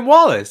 Braveheart, William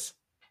Wallace.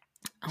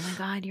 Oh my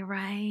God, you're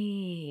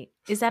right.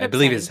 Is that I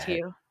believe upsetting his to head.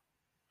 you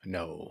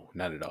No,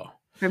 not at all.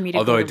 for me to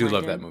Although go I to do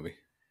love that London? movie.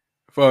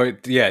 For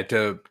yeah,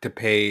 to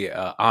pay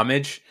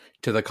homage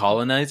to the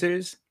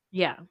colonizers,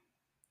 Yeah,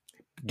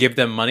 give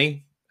them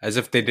money as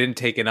if they didn't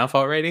take enough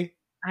already.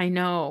 I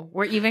know.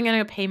 We're even going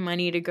to pay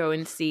money to go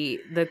and see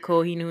the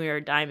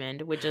Kohinoor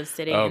Diamond, which is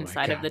sitting Oh my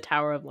inside of the god.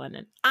 Tower of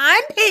London.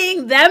 I'm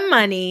paying them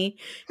money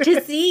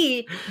to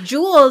see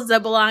jewels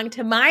that belong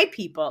to my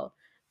people.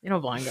 They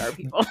don't belong to our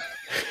people.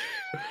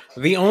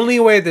 The only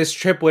way this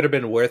trip would have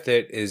been worth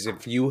it is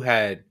if you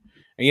had,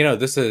 you know,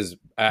 this is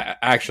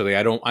actually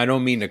I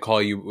don't mean to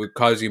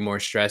cause you more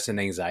stress and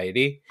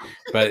anxiety,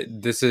 but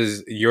this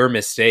is your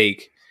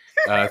mistake.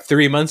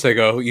 3 months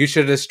ago, you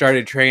should have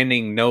started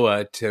training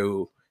Noah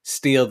to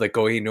steal the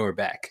Kohinoor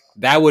back.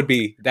 That would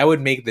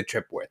make the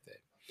trip worth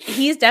it.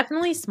 He's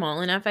definitely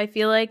small enough, I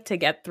feel like, to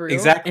get through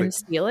Exactly. and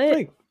steal it.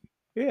 Like,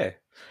 yeah,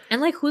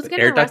 And like, who's the going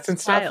to air ducts arrest and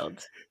a stuff.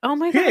 child? Oh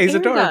my Yeah, God, he's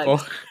air adorable.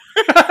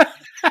 ducts.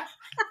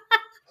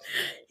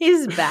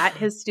 His bat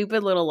his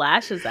stupid little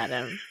lashes at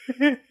him.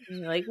 And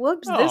you're like,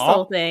 whoops, this Aw.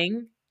 little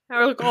thing. And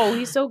we're like, oh,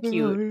 he's so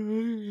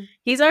cute.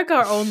 He's like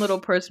our own little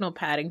personal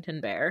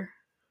Paddington bear.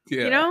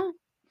 You Yeah. know?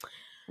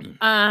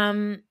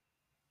 Um,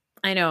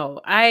 I know.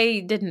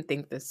 I didn't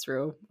think this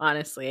through,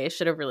 honestly. I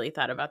should have really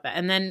thought about that.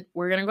 And then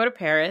we're going to go to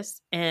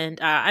Paris. And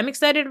I'm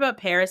excited about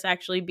Paris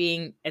actually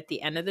being at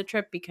the end of the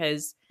trip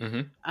because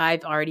Mm-hmm.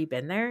 I've already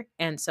been there.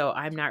 And so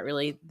I'm not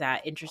really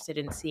that interested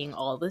in seeing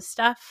all this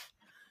stuff.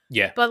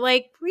 Yeah. But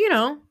like, you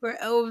know,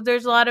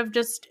 there's a lot of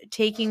just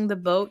taking the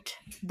boat.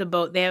 The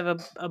boat, they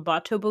have a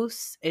bateau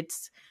bus.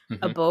 It's a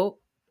Mm-hmm. boat,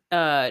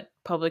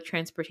 public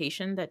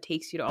transportation that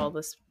takes you to all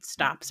the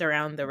stops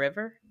around the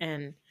river.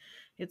 And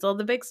it's all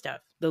the big stuff.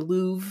 The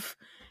Louvre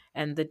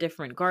and the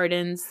different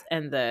gardens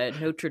and the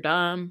Notre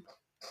Dame.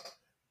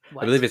 I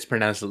believe What? it's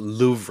pronounced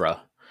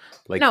Louvre,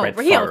 like No, Brett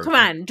Raheel, Favre. come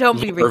on.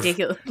 Don't be Louvre.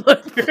 ridiculous.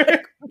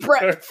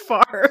 Brett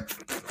Favre.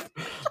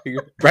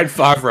 Brett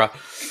Favre.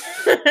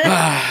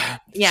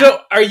 Yeah.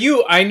 So are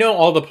you? I know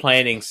all the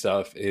planning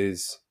stuff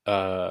is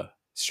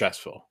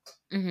stressful.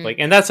 Like,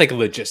 and that's like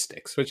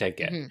logistics, which I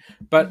get.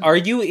 But are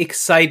you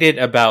excited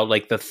about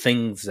like the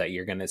things that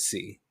you're gonna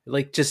see?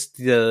 Like just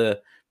the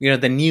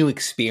the new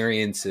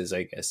experiences,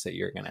 I guess, that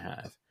you're gonna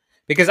have.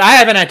 Because I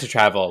haven't had to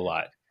travel a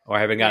lot, or I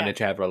haven't gotten to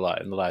travel a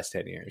lot in the last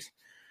 10 years.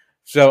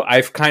 So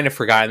I've kind of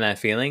forgotten that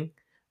feeling.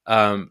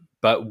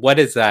 But what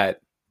is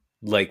that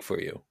like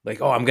for you?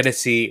 Like, oh, I'm gonna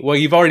see. Well,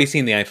 you've already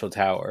seen the Eiffel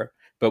Tower,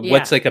 but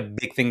what's like a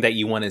big thing that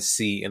you want to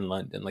see in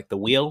London? Like the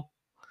wheel?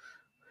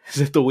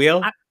 Is it the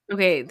wheel?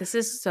 Okay, this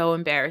is so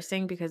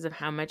embarrassing because of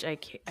how much I've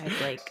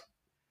like,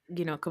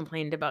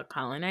 complained about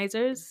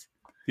colonizers.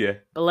 Yeah.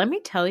 But let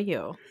me tell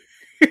you,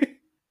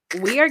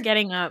 we are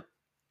getting up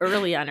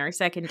early on our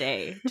second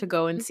day to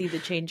go and see the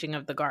changing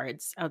of the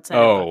guards outside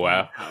of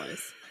Buckingham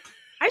Palace.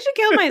 I should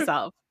kill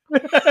myself.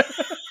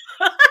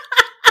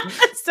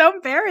 It's so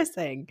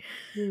embarrassing.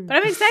 But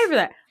I'm excited for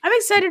that. I'm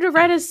excited to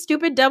ride a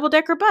stupid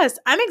double-decker bus.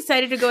 I'm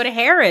excited to go to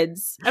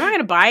Harrods. I'm not going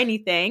to buy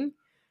anything.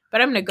 But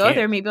I'm going to go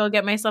there. Maybe I'll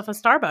get myself a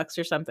Starbucks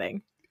or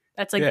something.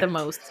 That's like the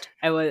most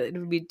it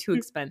would be too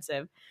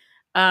expensive.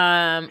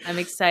 I'm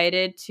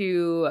excited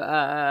to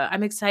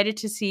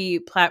see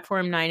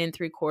platform 9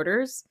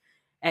 3/4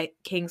 at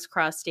King's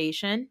Cross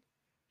Station.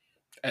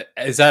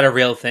 Is that a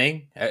real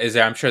thing?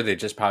 I'm sure they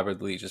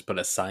probably just put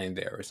a sign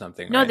there or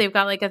something. No, right? They've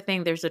got like a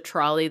thing. There's a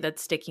trolley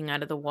that's sticking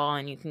out of the wall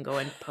and you can go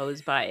and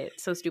pose by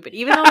it. So stupid.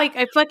 Even though like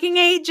I fucking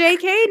hate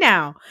JK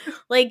now.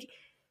 Like,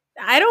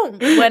 I don't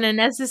want to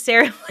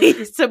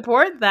necessarily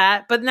support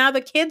that, but now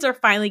the kids are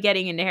finally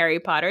getting into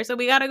Harry Potter, so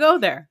we got to go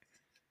there.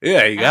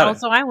 Yeah, you got it.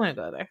 Also, I want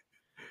to go there.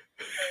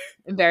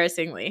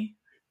 Embarrassingly.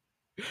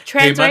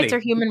 Trans rights are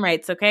human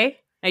rights, okay?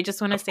 I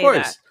just want to say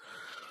that.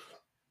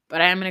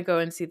 But I am going to go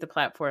and see the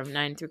platform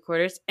 9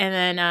 3/4. And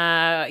then,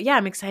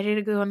 I'm excited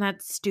to go on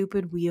that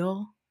stupid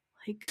wheel.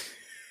 Like,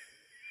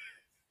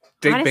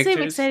 honestly,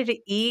 I'm excited to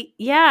eat.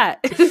 Yeah.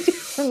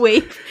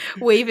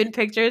 wave in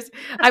pictures.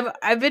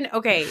 I've been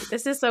okay.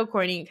 This is so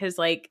corny because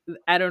like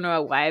I don't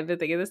know why I've been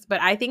thinking this,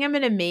 but I think I'm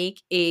gonna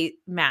make a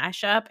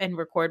mashup and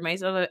record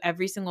myself of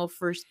every single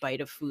first bite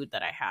of food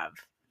that I have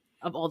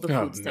of all the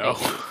foods that I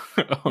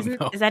eat.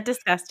 Is that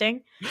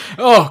disgusting?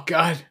 Oh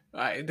God!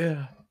 Are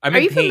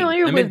you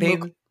familiar with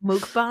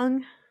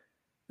mukbang?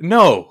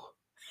 No,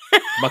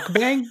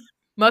 mukbang.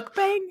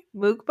 Mukbang.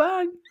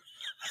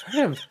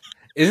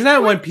 Isn't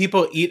that when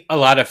people eat a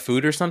lot of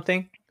food or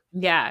something?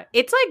 Yeah,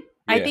 it's like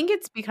I think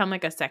it's become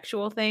like a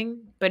sexual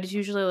thing, but it's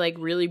usually like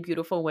really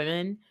beautiful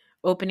women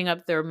opening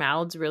up their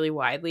mouths really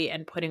widely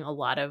and putting a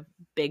lot of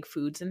big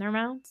foods in their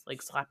mouths,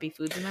 like sloppy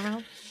foods in their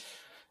mouth.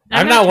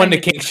 I'm not one to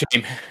kink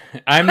shame.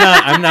 I'm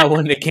not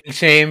one to kink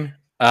shame.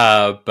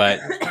 But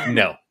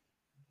no,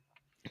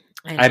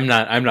 I'm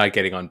not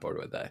getting on board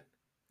with that.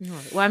 No,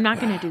 well, I'm not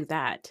going to do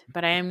that,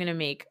 but I am going to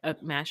make a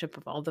mashup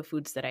of all the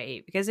foods that I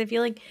ate because I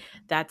feel like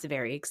that's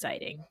very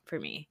exciting for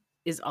me.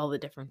 Is all the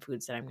different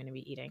foods that I'm going to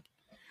be eating.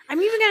 I'm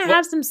even going to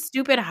have some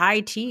stupid high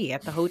tea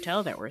at the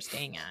hotel that we're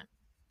staying at.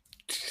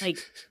 Like,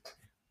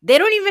 they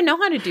don't even know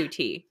how to do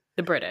tea,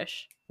 the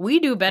British. We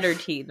do better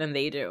tea than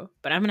they do,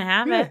 but I'm going to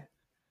have it.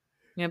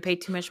 I'm going to pay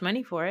too much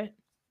money for it.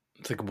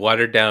 It's like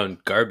watered down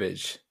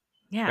garbage.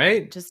 Yeah.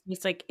 Right? It just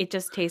tastes like it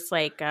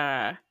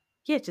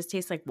just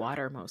tastes like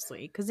water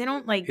mostly because they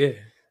don't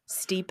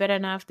steep it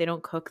enough. They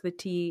don't cook the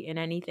tea in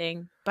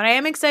anything. But I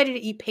am excited to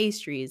eat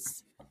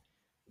pastries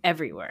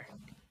everywhere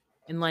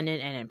in London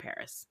and in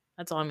Paris.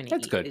 That's all I'm going to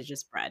eat. Good. Is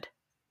just bread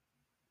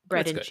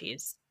and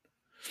cheese.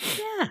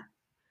 Yeah.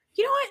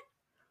 You know what?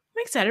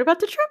 I'm excited about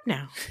the trip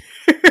now.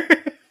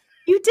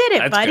 You did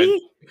it, buddy.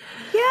 Good.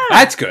 Yeah.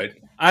 That's good.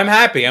 I'm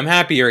happy. I'm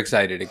happy you're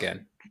excited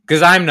again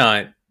because I'm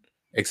not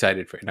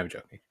excited for it. No, I'm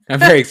joking. I'm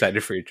very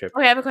excited for your trip.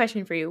 Okay, I have a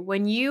question for you.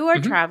 When you are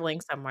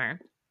traveling somewhere,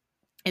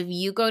 if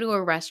you go to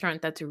a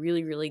restaurant that's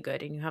really, really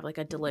good and you have like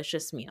a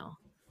delicious meal,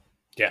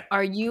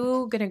 are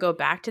you going to go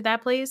back to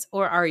that place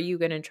or are you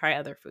going to try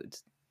other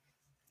foods?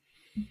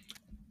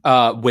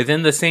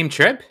 Within the same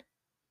trip?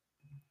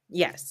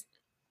 Yes.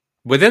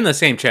 Within the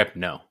same trip,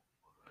 no.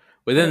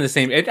 Within the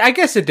same... I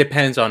guess it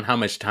depends on how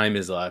much time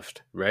is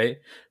left, right?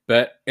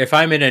 But if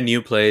I'm in a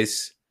new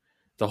place,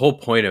 the whole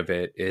point of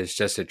it is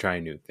just to try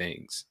new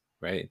things,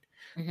 right?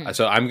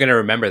 So I'm going to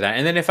remember that.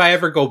 And then if I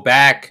ever go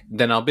back,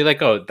 then I'll be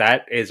like, oh,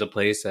 that is a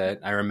place that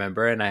I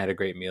remember and I had a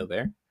great meal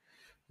there. And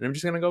I'm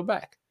just going to go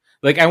back.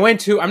 Like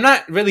I'm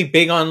not really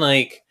big on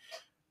like...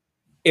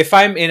 If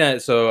I'm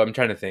so I'm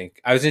trying to think.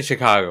 I was in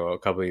Chicago a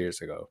couple of years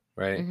ago,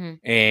 right?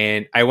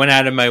 And I went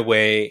out of my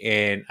way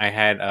and I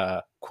had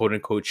a quote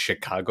unquote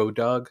Chicago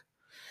dog,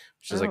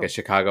 which is like a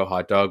Chicago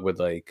hot dog with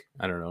like,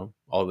 I don't know,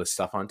 all this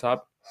stuff on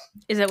top.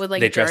 Is it with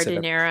like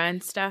jardinera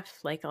and stuff?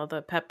 Like all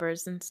the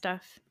peppers and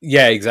stuff?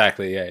 Yeah,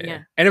 exactly. Yeah.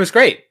 And it was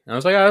great. I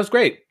was like, oh, that was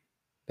great.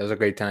 That was a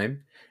great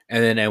time.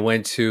 And then I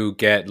went to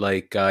get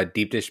like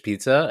deep dish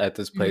pizza at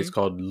this place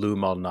called Lou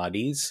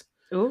Malnati's.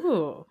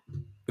 Ooh.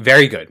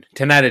 Very good.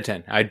 10 out of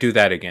 10. I'd do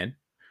that again.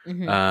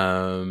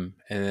 And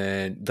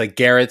then like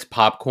Garrett's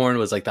popcorn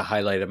was like the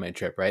highlight of my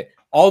trip, right?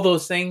 All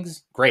those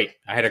things, great.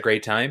 I had a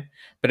great time.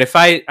 But if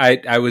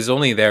I was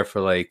only there for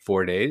like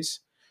 4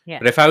 days, Yeah.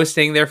 But if I was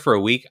staying there for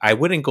a week, I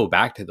wouldn't go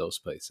back to those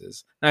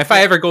places. Now, if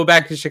I ever go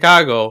back to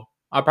Chicago,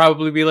 I'll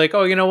probably be like,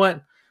 oh, you know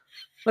what?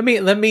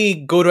 Let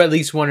me go to at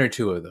least one or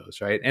two of those,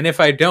 right? And if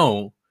I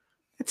don't,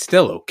 it's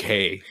still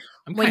okay.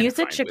 I'm When kind you of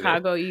said fine with it.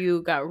 Chicago,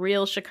 you got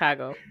real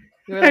Chicago.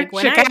 You were like,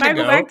 if I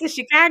go Chicago. back to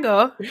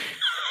Chicago,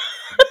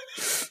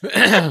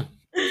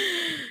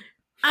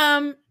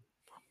 um,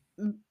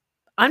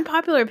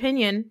 unpopular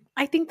opinion,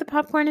 I think the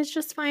popcorn is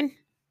just fine.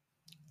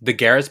 The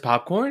Garrett's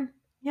popcorn?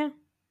 Yeah.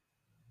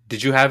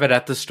 Did you have it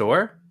at the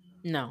store?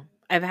 No,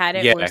 I've had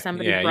it where Yeah,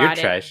 somebody yeah, you're brought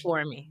it trash.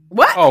 for me.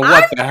 What? Oh, I'm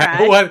what the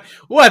hell? trash.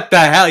 What the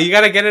hell? You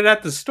gotta get it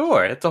at the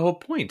store. That's the whole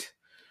point.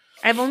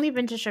 I've only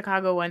been to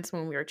Chicago once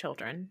when we were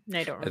children, and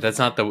I don't remember.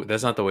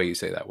 That's not the way you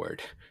say that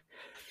word.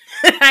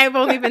 I've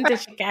only been to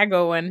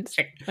Chicago once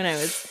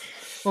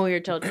when we were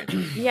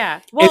children.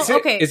 Yeah. Well,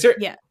 okay. Is there?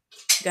 Yeah.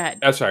 Go ahead.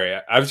 I'm sorry.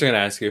 I was going to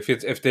ask you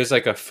if there's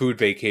like a food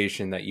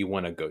vacation that you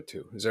want to go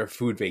to. Is there a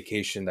food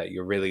vacation that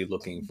you're really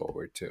looking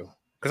forward to?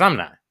 Because I'm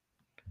not.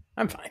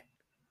 I'm fine.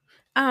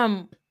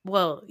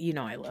 Well,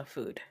 I love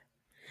food.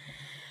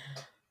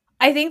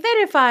 I think that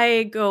if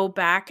I go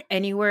back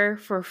anywhere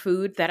for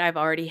food that I've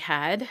already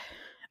had,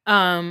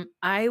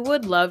 I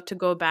would love to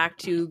go back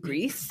to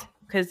Greece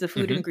because the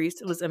food in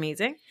Greece was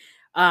amazing.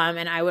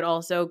 And I would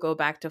also go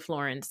back to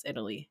Florence,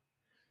 Italy,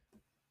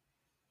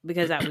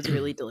 because that was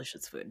really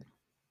delicious food.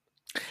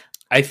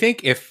 I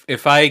think if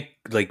I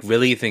like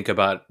really think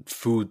about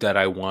food that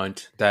I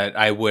want that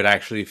I would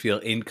actually feel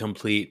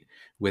incomplete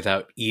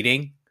without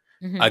eating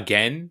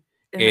again,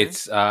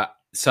 it's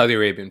Saudi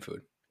Arabian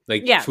food.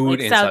 Like food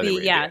like in Saudi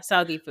Arabia. Yeah,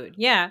 Saudi food.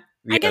 Yeah.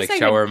 I guess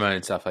like shawarma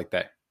and stuff like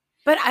that.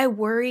 But I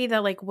worry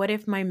that like what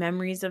if my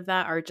memories of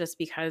that are just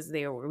because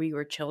we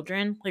were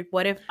children? Like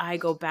what if I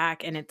go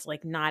back and it's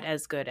like not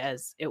as good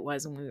as it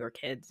was when we were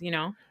kids,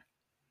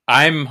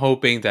 I'm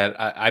hoping that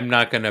I'm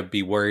not going to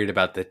be worried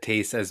about the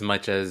taste as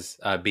much as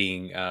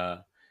being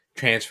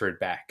transported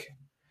back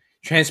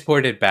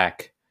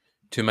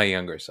to my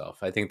younger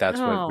self. I think that's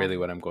what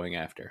I'm going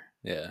after.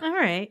 Yeah. All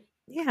right.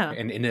 Yeah.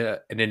 And in an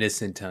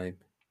innocent time.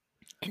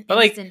 Time.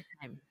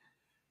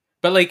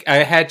 But like I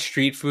had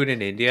street food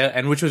in India,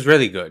 and which was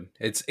really good.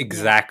 It's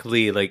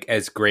exactly like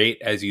as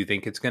great as you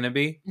think it's going to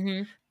be.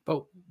 Mm-hmm.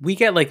 But we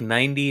get like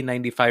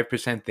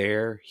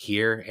 95%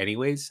 here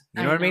anyways.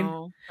 You know what I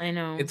mean? I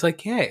know. It's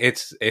like,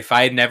 if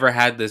I had never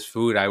had this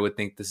food, I would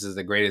think this is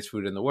the greatest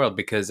food in the world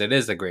because it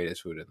is the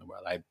greatest food in the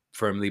world. I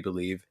firmly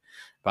believe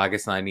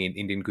Pakistani and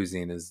Indian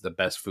cuisine is the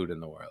best food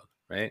in the world,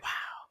 right? Wow.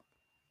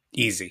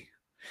 Easy.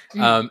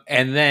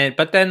 Mm.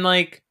 But then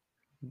like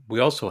we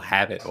also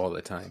have it all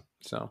the time.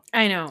 So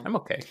I know. I'm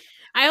okay.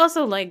 I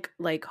also like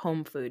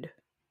home food.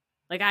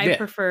 Like I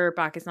prefer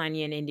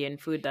Pakistani and Indian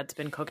food that's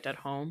been cooked at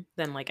home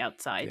than like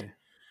outside.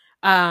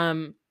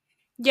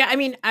 Yeah. I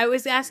mean, I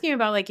was asking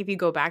about like if you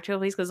go back to a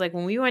place because like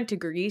when we went to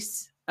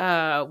Greece,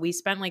 we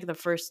spent like the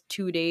first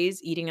 2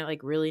 days eating at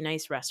like really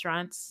nice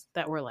restaurants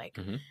that were like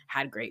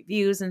had great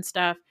views and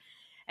stuff.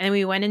 And then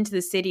we went into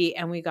the city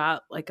and we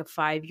got like a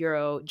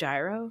 €5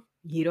 gyro.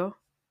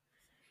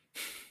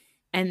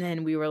 And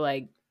then we were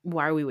like,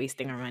 why are we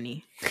wasting our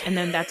money? And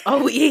then that's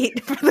all we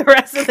ate for the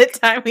rest of the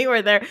time we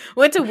were there.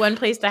 Went to one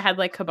place that had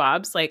like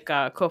kebabs, like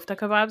kofta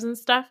kebabs and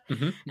stuff.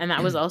 And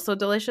that was also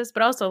delicious.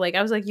 But also like,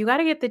 I was like, you got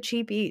to get the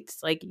cheap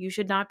eats. Like you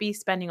should not be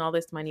spending all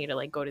this money to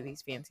like go to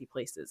these fancy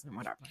places and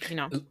whatever,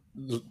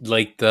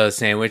 Like the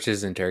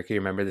sandwiches in Turkey.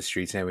 Remember the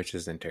street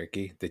sandwiches in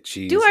Turkey? The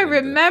cheese. Do I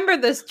remember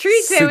the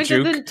street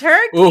sandwiches in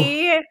Turkey?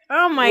 Ooh.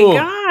 Oh my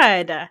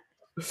God.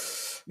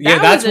 Yeah,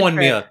 that's one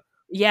meal.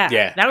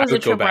 Yeah, that was a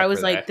trip where I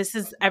was like, this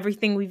is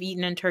everything we've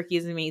eaten in Turkey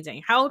is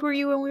amazing. How old were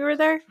you when we were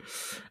there?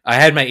 I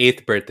had my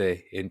 8th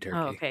birthday in Turkey.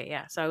 Oh, okay.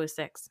 Yeah. So I was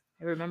 6.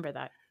 I remember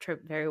that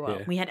trip very well.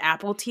 Yeah. We had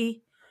apple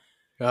tea,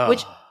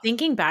 which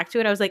thinking back to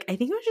it, I was like, I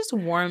think it was just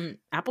warm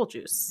apple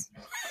juice.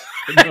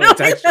 No,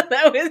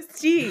 that was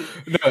tea.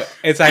 No,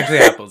 it's actually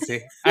apple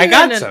tea. I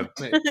got some.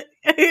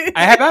 I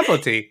have apple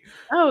tea.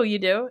 Oh, you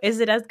do?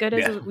 Is it as good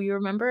as we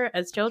remember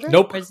as children?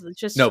 Nope. Or is it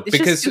just, no,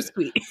 because just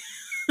too sweet.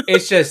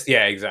 It's just,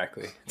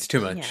 exactly. It's too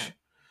much.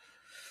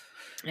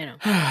 Yeah. I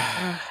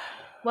know.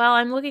 Well,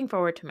 I'm looking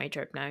forward to my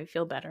trip now. I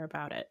feel better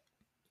about it.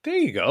 There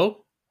you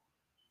go.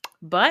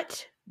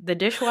 But the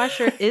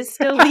dishwasher is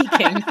still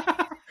leaking.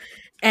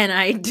 And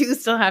I do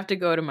still have to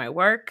go to my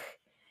work.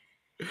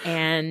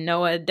 And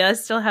Noah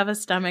does still have a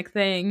stomach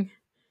thing.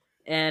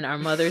 And our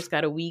mother's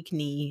got a weak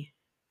knee.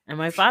 And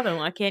my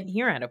father-in-law can't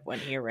hear out of one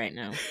ear right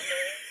now.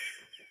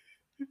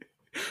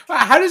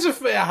 How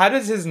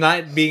does his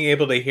not being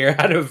able to hear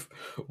out of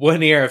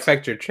one ear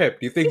affect your trip?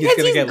 Do you think he's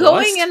going to get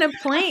lost? He's going in a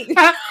plane.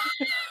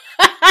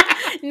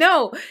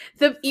 No,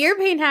 the ear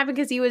pain happened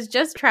because he was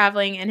just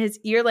traveling and his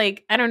ear,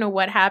 like, I don't know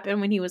what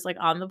happened when he was like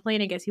on the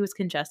plane. I guess he was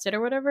congested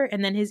or whatever.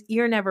 And then his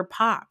ear never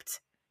popped.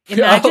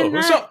 Imagine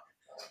that.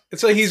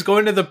 So he's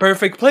going to the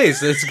perfect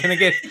place. It's going to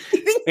get,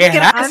 it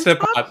has to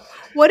pop.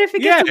 What if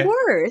it gets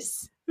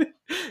worse?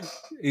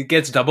 It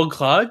gets double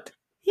clogged?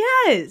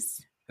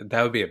 Yes.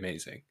 That would be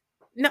amazing.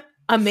 No,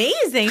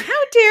 Amazing.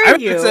 How dare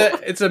you?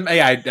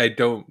 I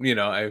don't,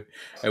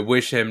 I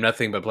wish him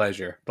nothing but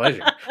pleasure. But,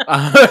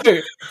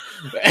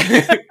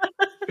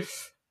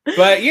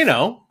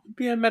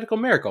 be a medical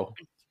miracle.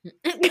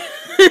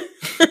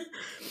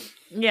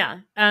 Yeah.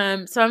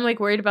 So I'm like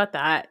worried about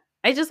that.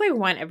 I just like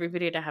want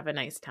everybody to have a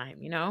nice time,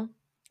 I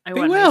They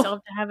want will.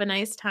 myself to have a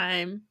nice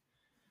time.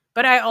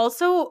 But I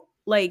also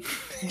like,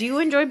 do you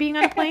enjoy being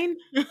on a plane?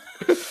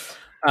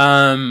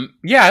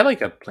 Yeah, I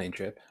like a plane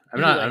trip. I'm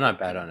You like a not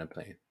bad plane. on a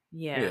plane.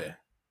 Yeah.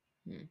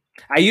 Yeah.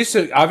 I used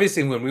to,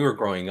 obviously when we were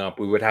growing up,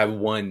 we would have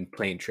one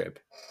plane trip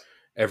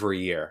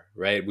every year,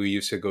 right? We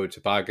used to go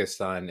to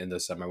Pakistan in the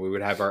summer. We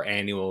would have our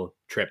annual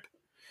trip.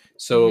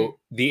 So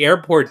the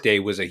airport day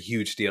was a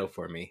huge deal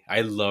for me.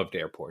 I loved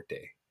airport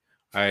day.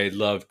 I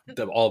loved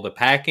all the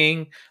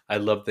packing. I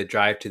loved the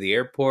drive to the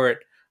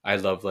airport. I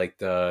loved like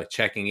the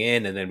checking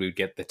in, and then we'd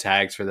get the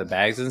tags for the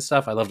bags and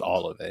stuff. I loved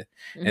all of it.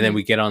 And then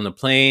we get on the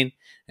plane,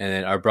 and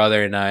then our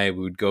brother and I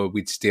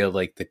we'd steal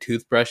like the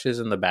toothbrushes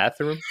in the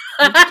bathroom.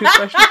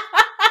 Toothbrushes.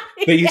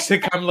 They used to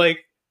come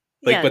like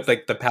Yes. with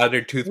like the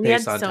powdered We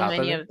toothpaste had on so top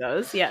many of it. of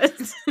those.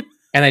 Yes.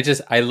 And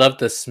I love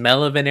the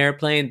smell of an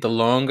airplane. The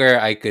longer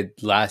I could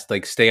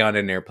stay on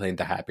an airplane,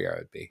 the happier I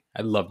would be.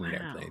 I loved an Wow.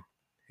 airplane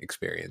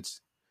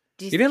experience.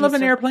 Do You didn't love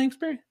an airplane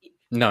experience?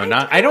 No,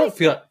 I don't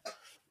feel.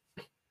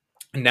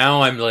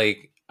 Now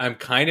I'm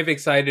kind of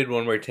excited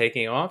when we're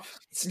taking off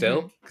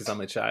still because I'm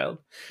a child.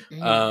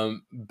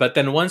 But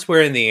then once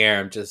we're in the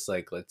air, I'm just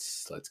like,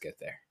 let's get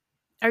there.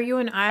 Are you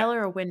an aisle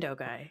or a window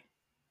guy?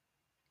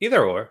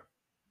 Either or.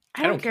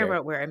 I don't care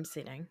about where I'm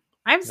sitting.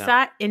 I've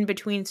sat in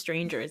between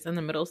strangers in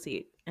the middle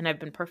seat, and I've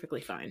been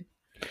perfectly fine.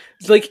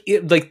 It's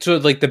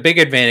the big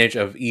advantage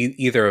of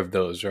either of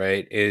those,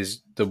 right,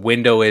 is the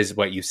window is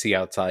what you see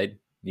outside.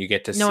 You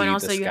get to see and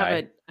also the you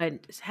sky. have a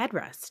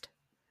headrest.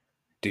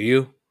 Do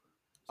you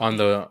on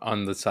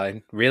the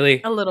side?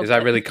 Really? A little. Is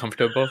that really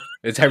comfortable?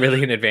 Is that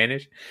really an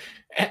advantage?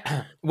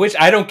 Which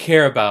I don't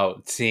care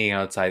about seeing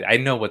outside. I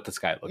know what the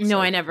sky looks like. No,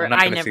 I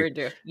never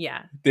do.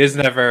 Yeah. There's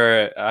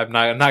never. I'm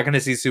not going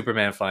to see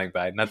Superman flying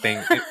by.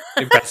 Nothing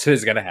impressive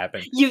is going to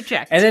happen. You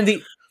checked. And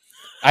then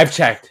I've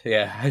checked.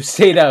 Yeah, I've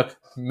stayed up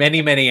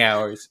many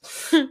hours.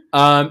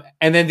 And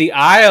then the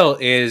aisle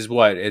is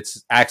what?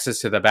 It's access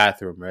to the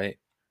bathroom, right?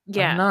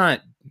 Yeah. I'm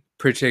not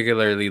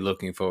particularly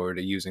looking forward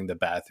to using the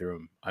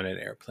bathroom on an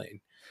airplane.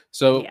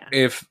 So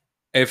if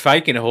I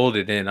can hold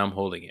it in, I'm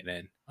holding it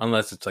in,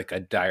 unless it's like a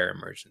dire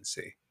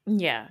emergency.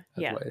 Yeah.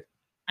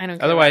 I don't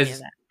care.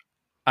 Otherwise,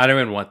 I don't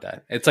even want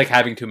that. It's like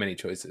having too many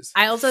choices.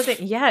 I also think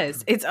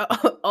it's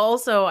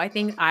also I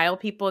think aisle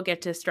people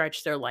get to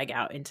stretch their leg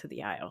out into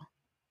the aisle.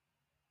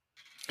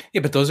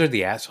 Yeah, but those are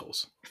the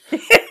assholes.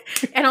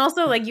 And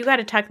also, like, you got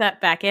to tuck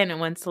that back in, and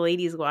once the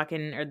lady's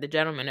walking or the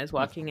gentleman is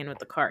walking in with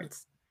the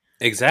carts.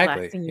 Exactly.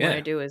 The last thing you want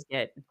to do is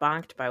get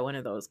bonked by one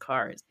of those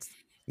cars.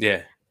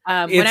 Yeah.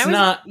 It's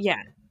not.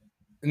 Yeah.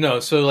 No,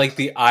 so like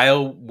the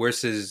aisle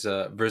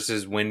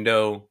versus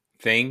window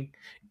thing,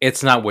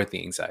 it's not worth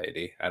the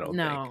anxiety. I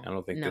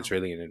don't think that's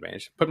really an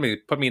advantage. Put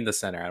me in the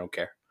center. I don't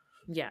care.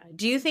 Yeah.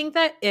 Do you think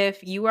that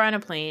if you were on a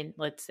plane,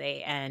 let's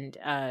say, and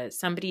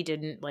somebody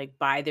didn't like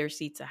buy their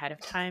seats ahead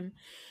of time,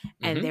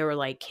 and there were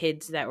like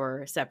kids that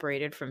were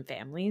separated from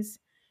families,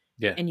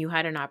 and you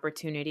had an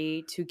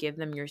opportunity to give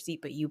them your seat,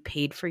 but you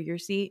paid for your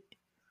seat,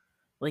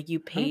 like you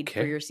paid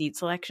for your seat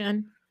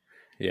selection,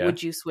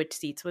 would you switch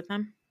seats with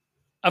them?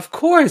 Of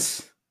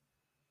course.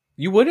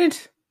 You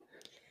wouldn't?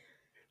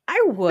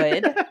 I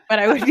would, but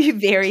I would be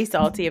very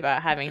salty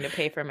about having to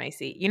pay for my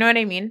seat. You know what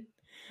I mean?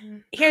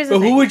 Here's the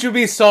thing. Who would you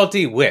be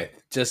salty with?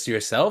 Just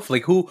yourself?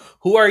 Like who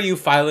are you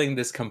filing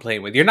this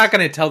complaint with? You're not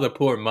going to tell the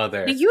poor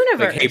mother. The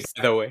universe. Like, hey,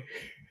 by the way.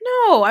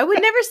 No, I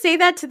would never say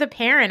that to the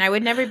parent. I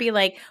would never be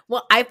like,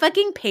 well, I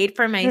fucking paid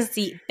for my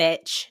seat,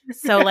 bitch.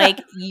 So like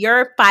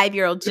your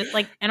 5-year-old just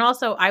like, and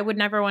also I would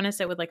never want to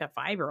sit with like a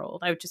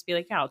 5-year-old. I would just be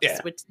like, yeah, I'll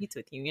just switch seats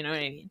with you. You know what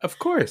I mean? Of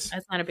course.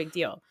 That's not a big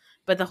deal.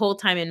 But the whole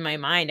time in my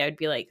mind, I would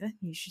be like,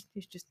 you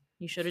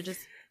should have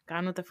just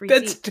gone with the free seat.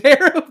 That's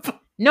terrible.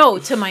 No,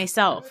 to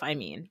myself, I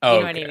mean. You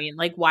know what I mean?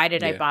 Like, why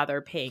did I bother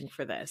paying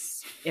for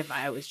this if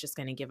I was just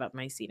going to give up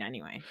my seat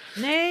anyway?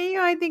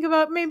 I think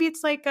about maybe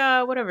it's like,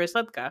 whatever,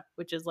 sadka,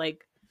 which is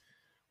like,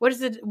 what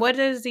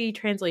is the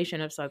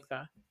translation of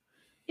sadka?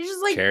 It's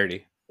just like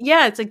charity.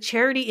 Yeah, it's like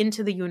charity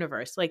into the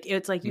universe. Like,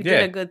 it's like you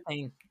did a good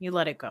thing. You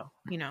let it go,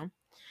 Yeah.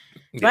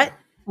 But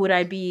would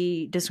I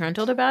be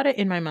disgruntled about it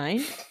in my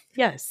mind?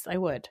 Yes, I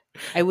would.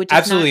 I would.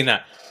 Absolutely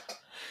not.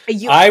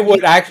 I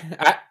would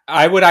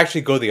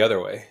actually go the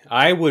other way.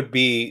 I would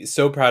be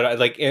so proud.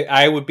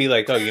 I would be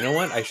like, oh, you know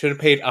what? I should have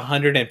paid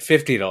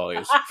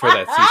 $150 for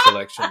that seat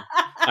selection.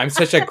 I'm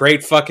such a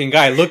great fucking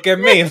guy. Look at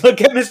me.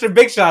 Look at Mr.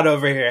 Big Shot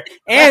over here.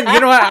 And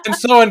you know what? I'm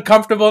so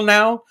uncomfortable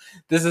now.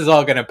 This is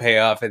all going to pay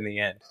off in the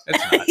end.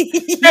 It's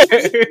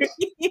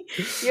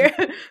not. You're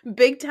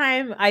big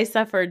time. I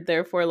suffered,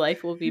 therefore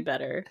life will be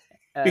better.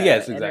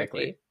 Yes,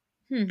 exactly.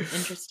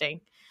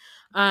 Interesting.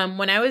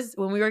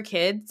 When we were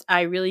kids,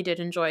 I really did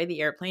enjoy the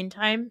airplane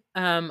time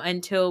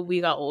until we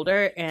got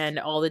older, and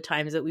all the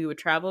times that we would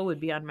travel would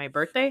be on my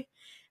birthday.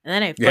 And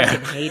then I Yeah.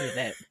 fucking hated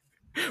it.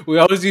 We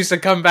always used to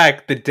come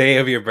back the day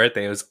of your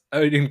birthday. It was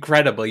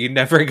incredible. You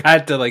never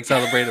got to like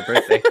celebrate a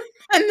birthday.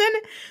 And then,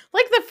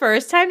 like the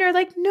first time, they're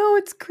like, "No,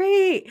 it's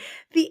great.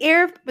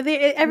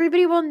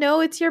 Everybody will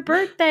know it's your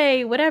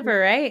birthday, whatever,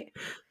 right?"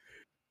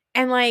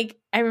 And like,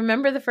 I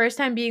remember the first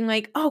time being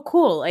like, "Oh,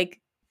 cool!" Like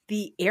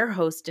the air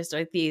hostess,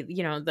 like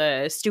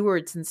the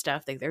stewards and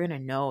stuff, like they're gonna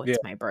know Yeah.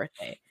 it's my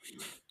birthday.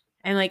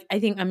 And like,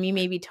 I think me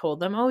maybe told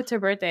them, "Oh, it's her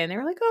birthday," and they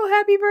were like, "Oh,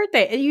 happy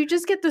birthday!" And you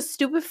just get the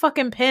stupid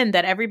fucking pin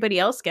that everybody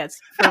else gets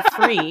for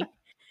free.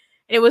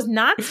 It was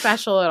not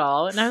special at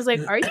all. And I was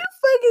like, are you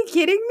fucking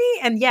kidding me?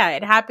 And yeah,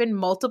 it happened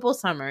multiple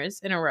summers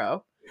in a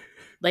row,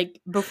 like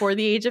before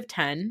the age of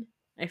 10.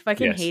 I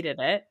fucking Yes. hated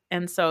it.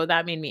 And so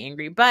that made me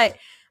angry. But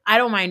I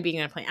don't mind being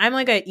on a plane. I'm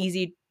like an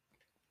easy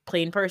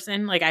plane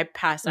person. Like I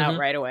pass out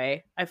right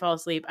away. I fall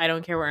asleep. I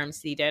don't care where I'm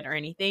seated or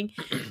anything.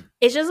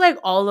 It's just like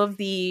all of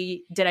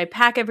did I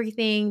pack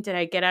everything? Did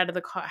I get out of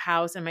the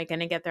house? Am I going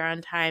to get there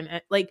on time?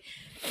 Like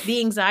the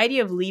anxiety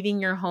of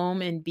leaving your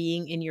home and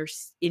being in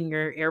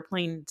your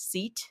airplane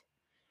seat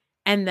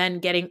and then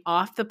getting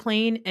off the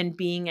plane and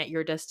being at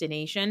your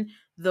destination,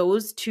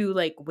 those two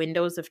like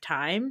windows of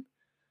time,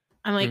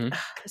 I'm like,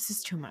 this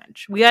is too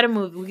much. We got to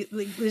move.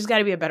 There's got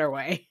to be a better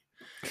way.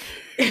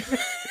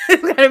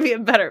 There's got to be a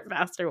better,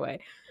 faster way.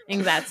 I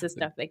think that's the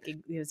stuff that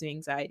gives me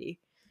anxiety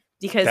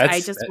because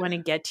I just want to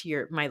get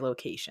to my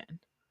location.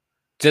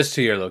 Just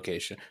to your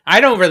location.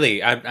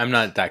 I'm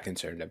not that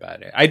concerned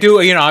about it. I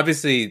do,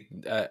 obviously,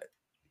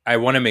 I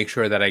want to make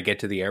sure that I get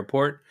to the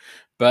airport.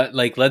 But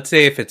like, let's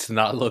say if it's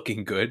not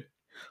looking good,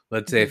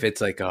 let's say if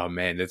it's like, oh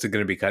man, it's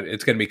gonna be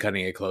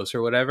cutting it close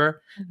or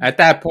whatever. At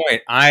that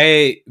point,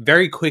 I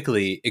very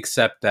quickly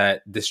accept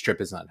that this trip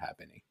is not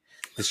happening.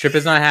 This trip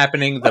is not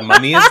happening. The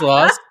money is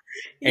lost.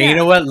 And you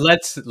know what?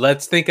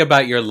 Let's think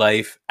about your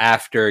life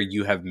after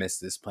you have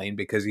missed this plane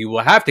because you will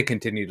have to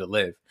continue to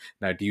live.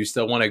 Now, do you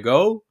still want to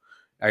go?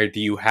 Or do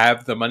you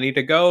have the money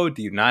to go?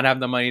 Do you not have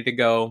the money to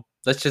go?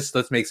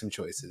 Let's make some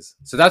choices.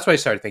 So that's what I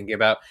started thinking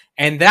about.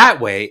 And that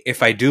way,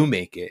 if I do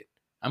make it,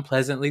 I'm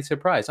pleasantly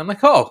surprised. I'm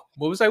like, oh,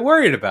 what was I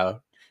worried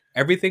about?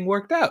 Everything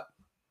worked out.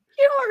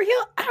 You know what,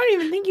 Raheel? I don't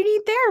even think you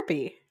need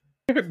therapy.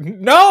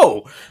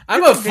 No,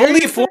 I'm a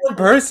fully formed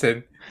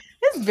person.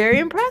 That's very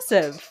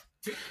impressive.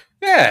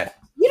 Yeah.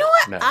 You know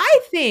what? No.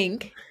 I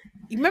think,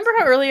 remember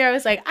how earlier I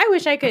was like, I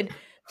wish I could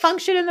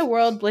function in the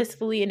world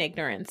blissfully in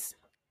ignorance.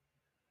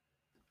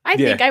 I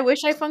think I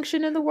wish I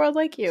functioned in the world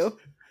like you.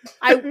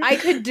 I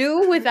could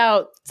do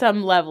without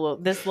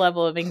this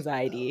level of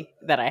anxiety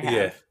that I have.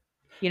 Yeah.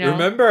 You know?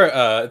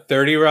 Remember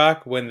 30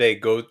 Rock when they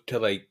go to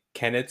like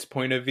Kenneth's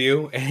point of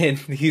view and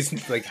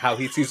he's like how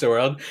he sees the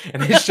world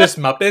and it's just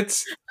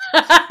Muppets?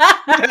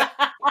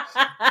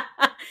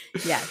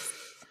 Yes.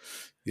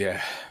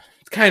 Yeah.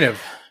 It's kind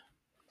of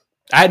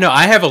I know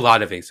I have a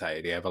lot of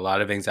anxiety. I have a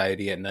lot of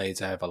anxiety at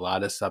nights. I have a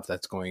lot of stuff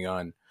that's going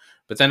on.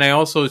 But then I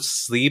also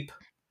sleep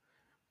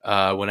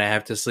when I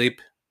have to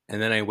sleep.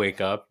 And then I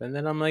wake up and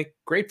then I'm like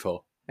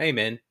grateful. Hey,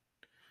 man,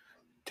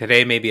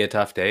 today may be a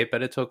tough day,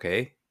 but it's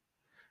okay.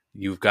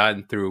 You've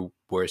gotten through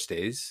worse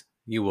days.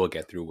 You will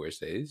get through worse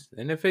days.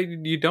 And if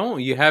you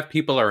don't, you have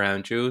people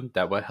around you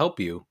that will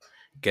help you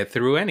get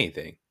through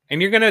anything.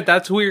 And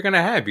that's who you're going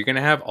to have. You're going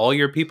to have all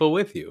your people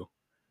with you.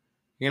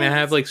 You're going to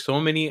have like so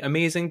many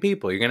amazing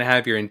people. You're going to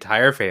have your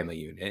entire family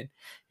unit.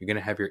 You're going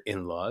to have your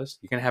in-laws.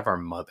 You're going to have our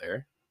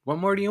mother. What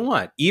more do you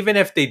want? Even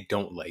if they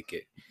don't like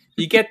it,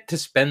 you get to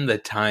spend the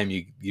time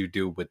you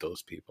do with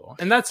those people.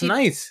 And that's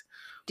nice.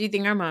 Do you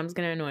think our mom's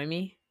going to annoy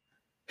me?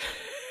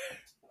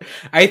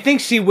 I think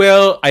she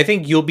will. I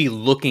think you'll be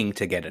looking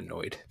to get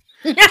annoyed.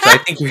 So I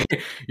think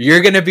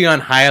you're going to be on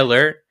high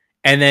alert.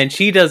 And then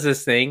she does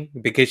this thing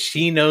because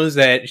she knows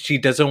that she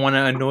doesn't want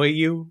to annoy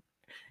you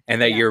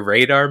and that your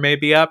radar may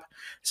be up.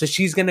 So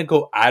she's going to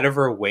go out of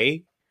her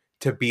way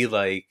to be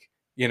like,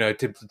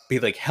 to be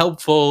like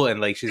helpful and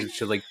like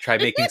she'll like try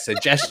making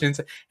suggestions.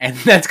 And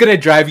that's going to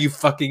drive you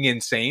fucking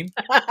insane.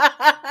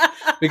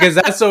 Because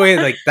that's the way,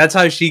 like, that's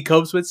how she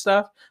copes with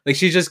stuff. Like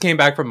she just came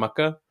back from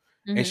Makkah.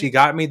 Mm-hmm. And she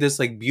got me this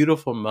like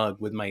beautiful mug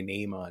with my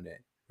name on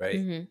it, right?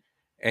 Mm-hmm.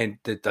 And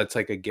that's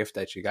like a gift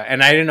that she got,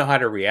 and I didn't know how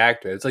to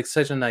react to it. It's like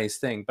such a nice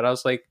thing, but I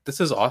was like, "This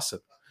is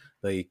awesome!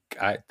 Like,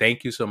 I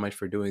thank you so much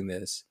for doing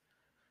this.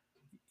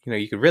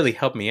 You could really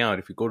help me out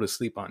if you go to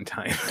sleep on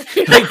time.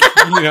 Like,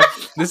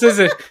 this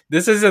isn't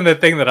the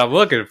thing that I'm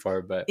looking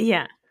for, but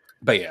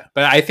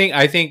I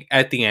think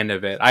at the end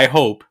of it, I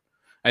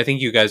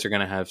think you guys are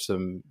gonna have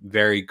some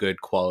very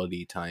good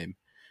quality time."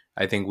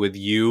 I think with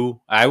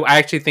you, I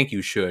actually think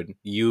you should.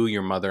 You,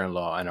 your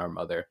mother-in-law, and our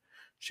mother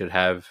should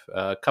have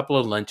a couple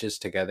of lunches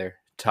together,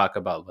 talk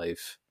about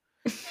life.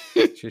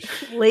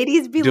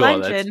 Ladies be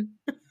lunching.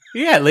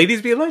 Yeah,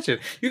 ladies be lunching.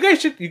 You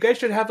guys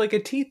should have like a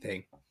tea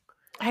thing.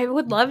 I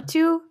would love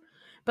to,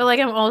 but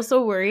like I'm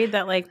also worried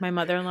that like my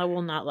mother-in-law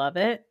will not love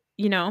it.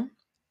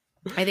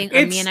 I think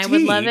me and I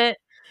would love it.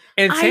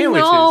 and I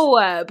sandwiches.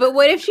 know, but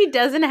what if she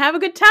doesn't have a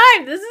good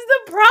time? This is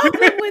the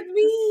problem with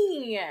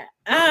me.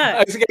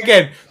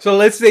 Again, so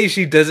let's say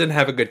she doesn't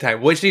have a good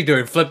time. What's she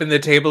doing? Flipping the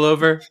table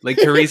over like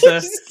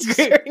Teresa?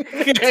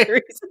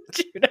 Teresa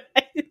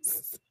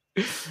Judice.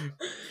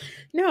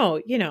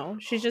 No,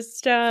 she's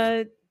just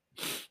that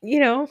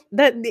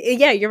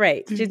yeah, you're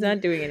right. She's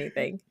not doing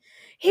anything.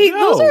 Hey,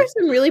 those are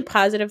some really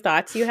positive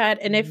thoughts you had,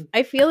 and if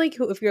I feel like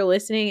if you're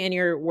listening and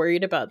you're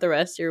worried about the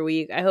rest of your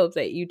week, I hope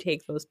that you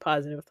take those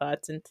positive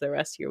thoughts into the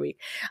rest of your week.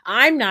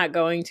 I'm not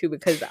going to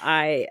because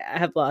I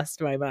have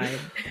lost my mind.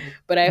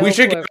 But we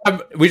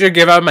should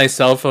give out my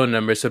cell phone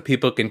number so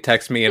people can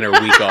text me in a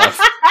week off.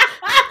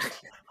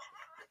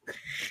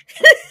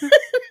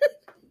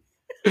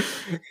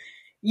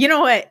 You know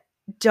what?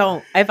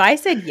 Don't. If I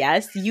said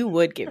yes, you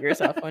would give your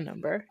cell phone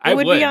number. It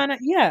would be on.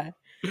 Yeah.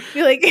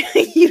 Be like,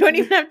 you don't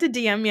even have to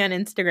DM me on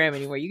Instagram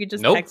anymore. You could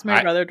just text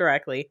my brother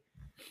directly.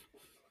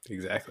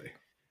 Exactly.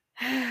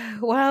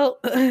 Well,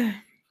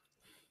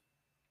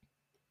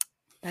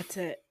 that's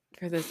it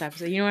for this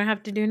episode. You know what I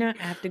have to do now?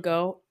 I have to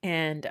go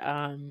and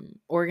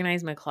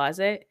organize my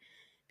closet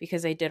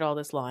because I did all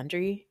this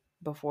laundry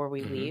before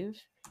we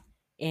leave.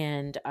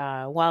 And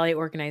while I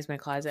organize my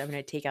closet, I'm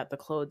going to take out the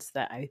clothes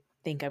that I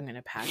think I'm going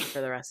to pack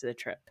for the rest of the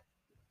trip.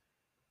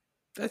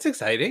 That's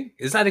exciting.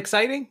 Is that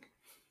exciting?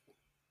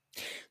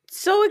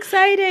 So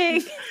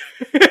exciting.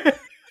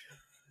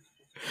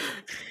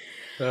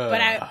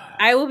 But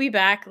I will be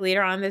back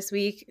later on this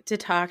week to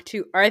talk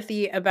to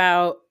Arthi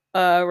about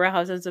Real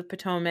Housewives of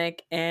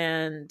Potomac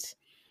and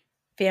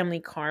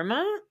Family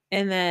Karma.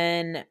 And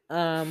then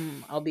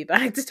I'll be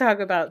back to talk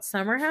about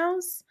Summer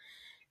House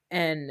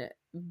and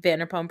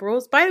Vanderpump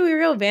Rules. By the way,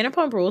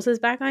 Vanderpump Rules is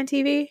back on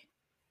TV.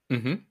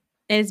 Mm-hmm.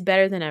 And it's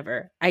better than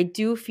ever. I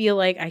do feel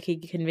like I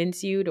could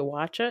convince you to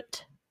watch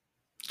it.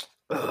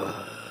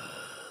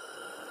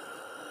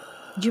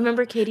 Do you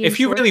remember Katie? If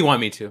you really want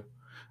me to,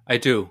 I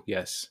do.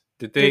 Yes.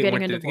 Did they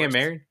get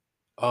married?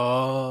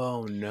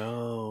 Oh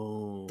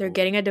no! They're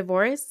getting a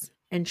divorce,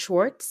 and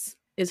Schwartz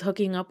is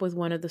hooking up with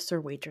one of the Sir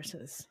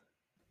waitresses.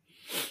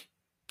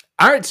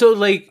 All right, so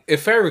like,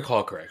 if I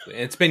recall correctly,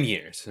 it's been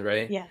years,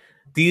 right? Yeah.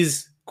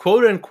 These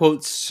quote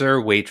unquote Sir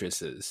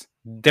waitresses,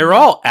 they're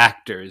all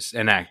actors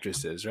and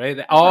actresses, right?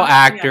 All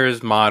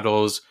actors,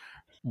 models.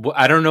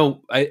 I don't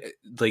know.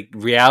 Like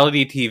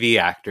reality TV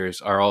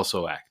actors are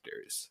also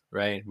actors,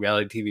 right?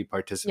 Reality TV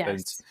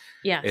participants.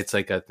 Yes. It's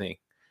like a thing.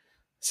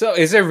 So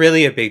is it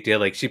really a big deal?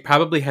 Like she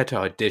probably had to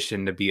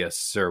audition to be a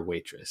Sir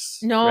waitress.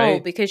 No,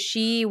 right? Because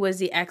she was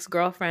the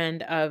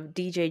ex-girlfriend of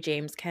DJ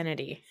James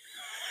Kennedy.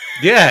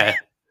 Yeah.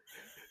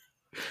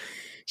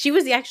 She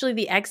was actually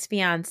the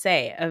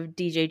ex-fiance of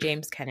DJ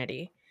James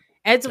Kennedy.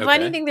 And it's a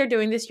funny thing they're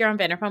doing this year on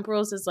Vanderpump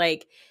Rules is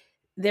like,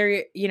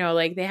 they're,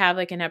 like they have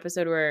like an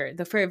episode where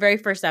the very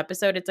first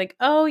episode, it's like,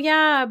 oh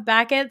yeah,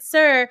 back at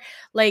Sir.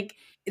 Like,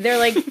 they're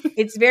like,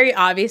 it's very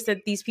obvious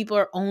that these people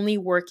are only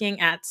working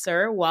at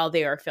Sir while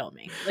they are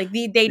filming. Like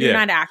they do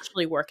not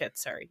actually work at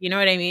Sir. You know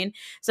what I mean?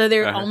 So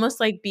they're almost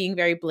like being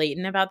very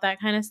blatant about that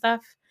kind of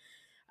stuff.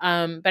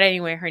 But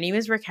anyway, her name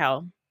is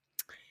Raquel.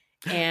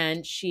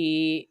 And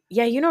she,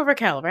 you know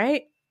Raquel,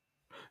 right?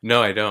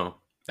 No, I don't.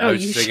 I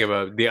was just thinking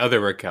about the other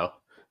Raquel.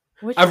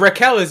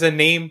 Raquel is a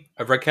name.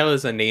 Raquel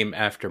is a name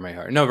after my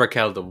heart. No,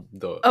 Raquel the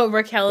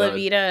Raquel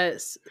Evita.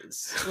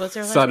 What's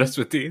her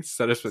name?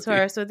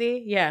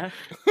 Saraswati. Yeah.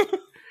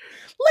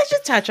 Let's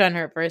just touch on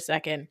her for a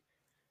second.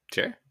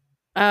 Sure.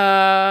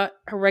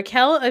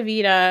 Raquel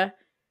Evita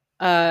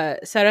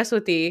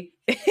Saraswati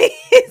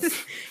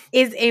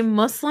is a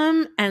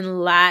Muslim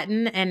and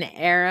Latin and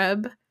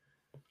Arab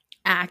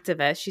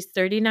activist. She's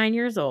 39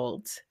 years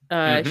old.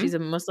 She's a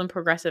Muslim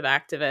progressive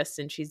activist,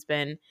 and she's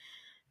been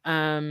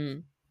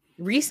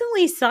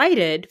recently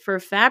cited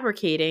for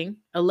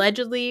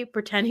allegedly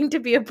pretending to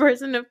be a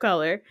person of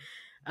color,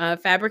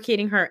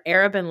 fabricating her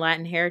Arab and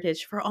Latin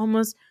heritage for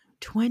almost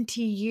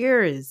 20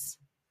 years.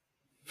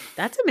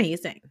 That's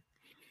amazing.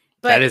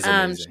 But that is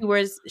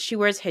amazing. She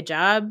wears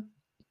hijab.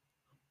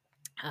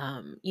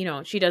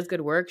 She does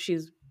good work.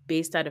 She's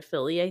based out of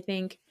Philly, I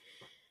think.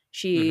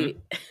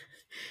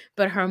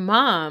 But her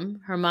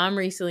mom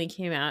recently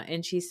came out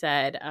and she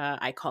said,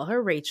 I call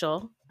her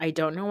Rachel. I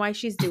don't know why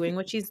she's doing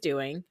what she's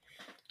doing.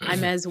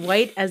 I'm as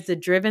white as the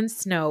driven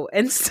snow,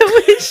 and so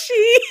is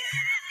she.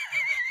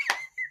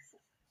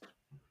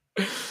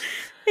 And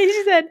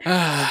she said,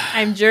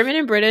 I'm German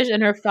and British,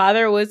 and her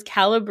father was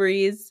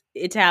Calabrese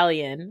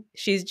Italian.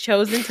 She's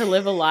chosen to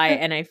live a lie,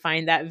 and I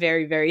find that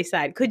very, very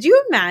sad. Could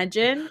you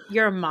imagine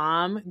your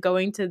mom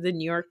going to the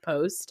New York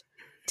Post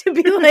to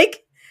be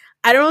like,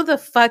 I don't know what the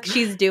fuck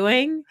she's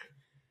doing,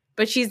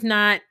 but she's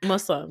not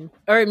Muslim.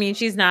 Or, I mean,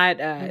 she's not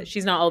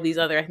all these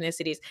other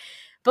ethnicities.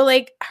 But,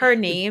 like, her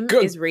name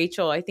is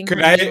Rachel. I think her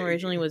name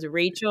originally was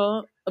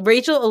Rachel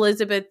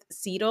Elizabeth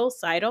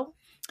Seidel.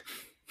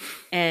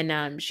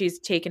 And she's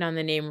taken on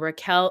the name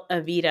Raquel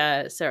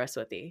Evita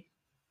Saraswati.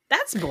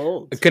 That's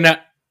bold.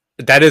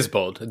 That is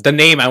bold. The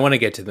name, I want to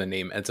get to the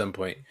name at some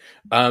point.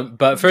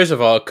 But first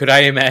of all, could I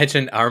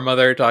imagine our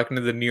mother talking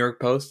to the New York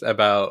Post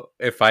about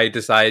if I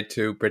decide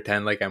to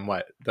pretend like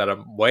that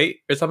I'm white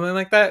or something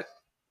like that?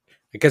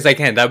 Because I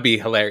can. That would be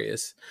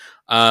hilarious.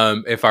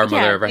 If our mother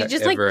Yeah, ever you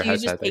just like ever do you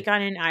has just that thing. take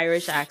on an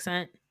Irish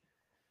accent?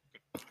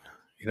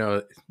 You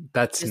know,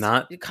 that's Just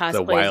not the cosplay as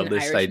an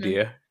wildest Irishman?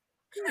 idea.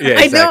 Yeah,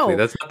 I exactly. know.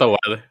 That's not the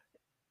wild.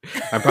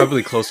 I'm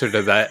probably closer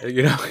to that,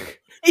 you know.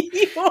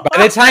 You By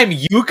the are. time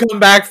you come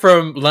back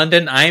from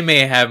London, I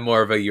may have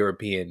more of a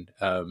European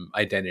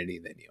identity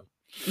than you.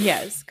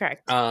 Yes,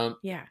 correct. Um,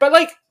 Yeah. but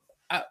like,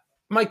 uh,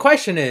 my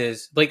question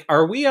is, like,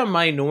 are we a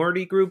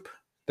minority group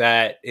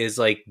that is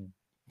like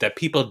that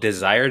people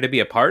desire to be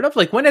a part of?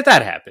 Like, when did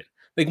that happen?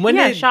 Like, when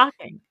Yeah, did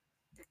shocking.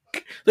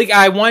 like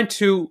I want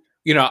to,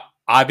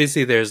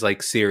 obviously there's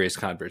like serious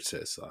converts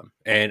to Islam,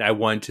 and I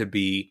want to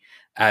be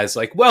as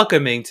like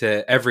welcoming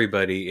to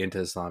everybody into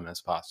Islam as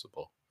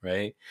possible,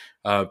 right?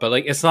 But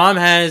like Islam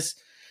has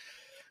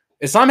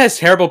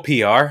terrible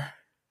PR.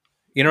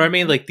 You know what I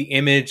mean? Mhm. Like the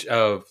image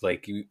of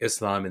like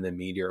Islam in the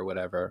media or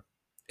whatever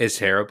is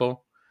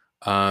terrible.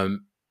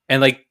 Um, and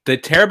like the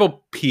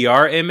terrible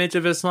PR image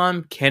of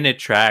Islam can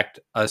attract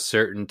a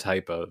certain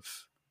type of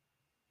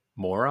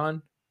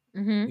moron.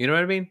 Mhm. You know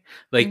what I mean?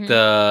 Like Mhm.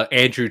 the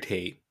Andrew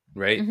Tate,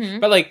 right? Mhm.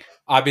 But like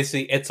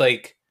obviously it's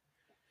like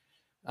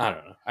I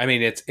don't know. I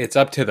mean it's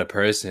up to the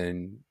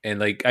person, and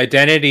like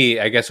identity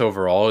I guess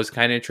overall is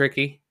kind of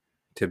tricky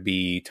to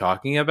be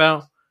talking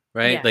about,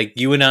 right? Yeah. Like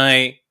you and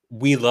I,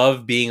 we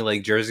love being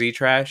like Jersey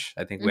trash.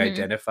 I think we Mhm.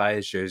 identify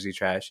as Jersey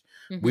trash.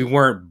 We Mhm.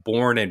 weren't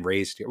born and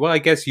raised here. Well, I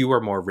guess you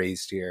were more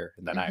raised here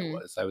than I Mhm.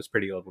 was. I was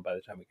pretty old by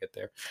the time we get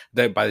there.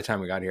 By the time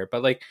we got here.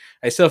 But like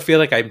I still feel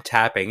like I'm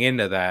tapping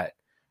into that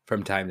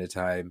from time to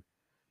time.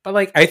 But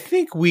like I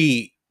think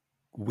we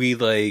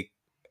like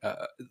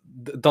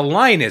the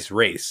line is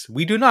race.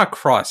 We do not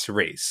cross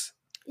race.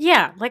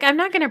 Yeah, like I'm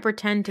not going to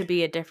pretend to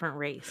be a different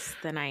race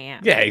than I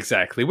am. Yeah,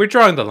 exactly. We're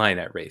drawing the line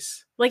at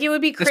race. Like it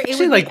Especially would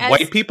be like as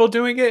white people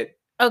doing it.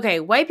 okay,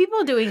 white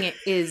people doing it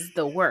is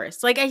the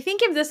worst. Like I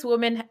think if this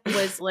woman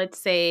was, let's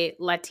say,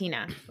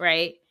 Latina,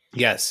 right?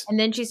 Yes. And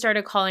then she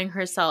started calling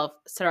herself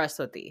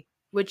Saraswati,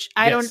 which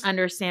I don't Yes.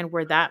 understand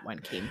where that one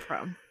came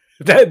from.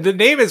 The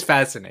name is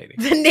fascinating.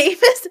 The name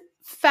is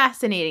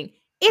fascinating.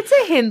 It's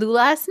a Hindu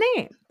last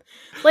name.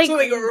 Like, So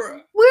like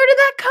where did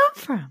that come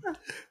from?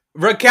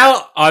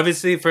 Raquel,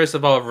 obviously, first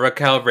of all,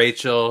 Raquel,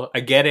 Rachel,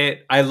 I get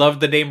it. I love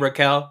the name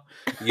Raquel.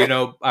 You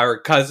know, our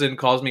cousin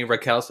calls me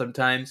Raquel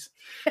sometimes.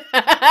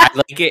 I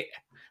like it.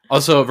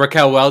 Also,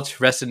 Raquel Welch,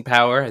 rest in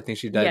power. I think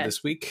she died Yes.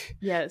 this week.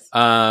 Yes.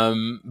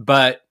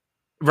 But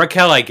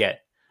Raquel, I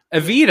get.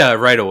 Evita,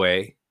 right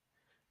away.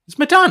 It's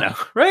Madonna,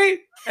 right?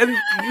 And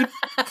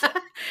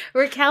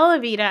Raquel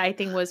Avita, I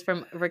think, was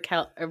from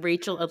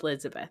Rachel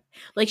Elizabeth.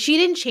 Like, she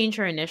didn't change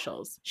her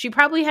initials. She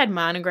probably had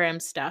monogram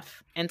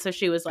stuff. And so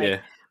she was like, yeah,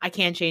 I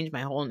can't change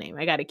my whole name.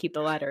 I got to keep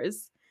the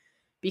letters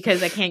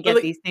because I can't but get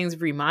like, these things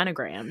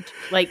remonogrammed.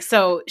 Like,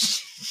 so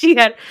she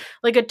had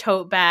like a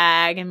tote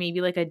bag and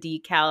maybe like a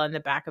decal on the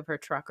back of her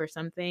truck or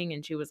something.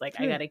 And she was like,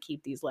 I got to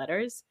keep these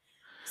letters.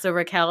 So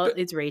Raquel but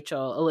is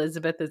Rachel.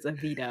 Elizabeth is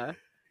Avita.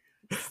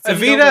 Pseudo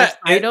Evita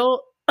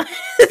recital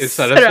is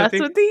Saraswati.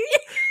 Saraswati.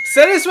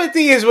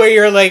 Saraswati is where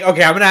you're like,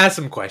 okay, I'm gonna ask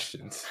some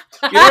questions.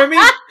 You know what I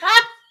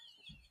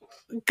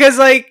mean? Because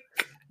like,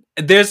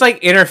 there's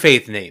like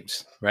interfaith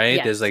names,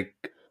 right? There's Yes. like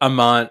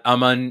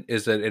Aman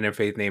is an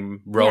interfaith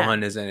name. Yeah.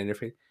 Rohan is an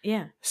interfaith.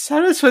 Yeah.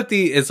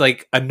 Saraswati is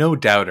like a no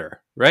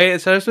doubter, right?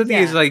 Saraswati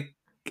is Yeah. like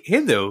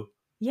Hindu,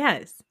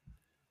 Yes.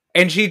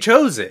 and she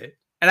chose it.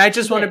 And I She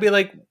just want to did. be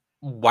like,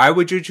 why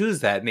would you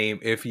choose that name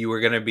if you were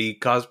going to be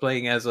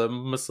cosplaying as a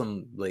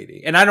Muslim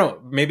lady? And I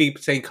don't, maybe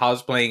saying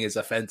cosplaying is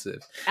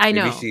offensive. I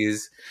Maybe know.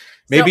 she's, So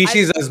maybe I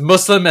she's as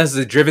Muslim as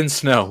the driven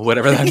snow,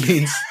 whatever that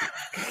means.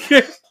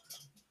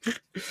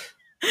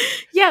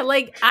 yeah,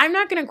 like I'm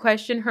not going to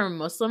question her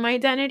Muslim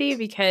identity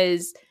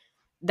because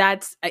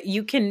that's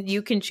you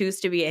can choose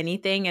to be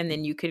anything and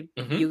then you could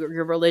Hmm.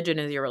 your religion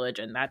is your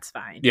religion. That's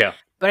fine. Yeah.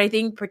 But I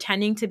think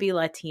pretending to be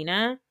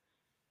Latina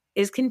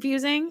is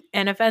confusing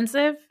and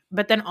offensive,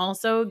 but then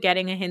also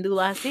getting a Hindu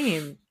last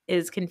name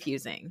is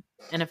confusing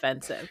and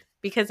offensive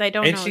because I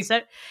don't And know. she,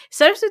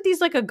 Saraswati's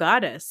like a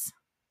goddess.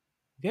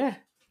 yeah.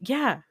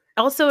 Yeah.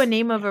 Also a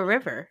name of a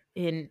river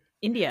in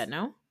India,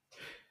 no?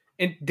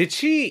 And did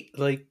she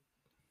like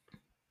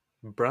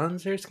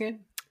bronze her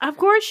skin? Of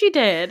course she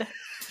did.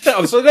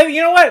 Oh, so then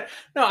you know what?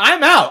 No,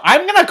 I'm out.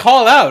 I'm gonna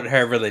call out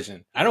her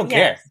religion. I don't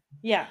care. Yes.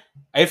 Yeah.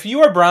 If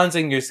you are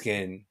bronzing your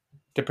skin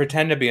to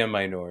pretend to be a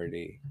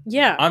minority,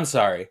 Yeah. I'm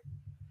sorry.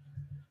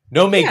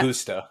 No me Yeah.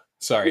 gusta.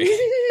 Sorry.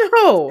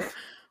 No.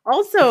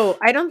 Also,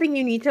 I don't think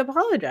you need to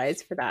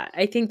apologize for that.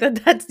 I think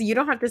that's you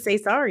don't have to say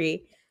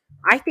sorry.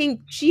 I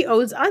think she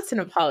owes us an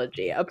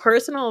apology, a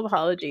personal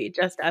apology,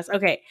 just us.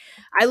 Okay,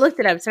 I looked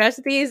it up.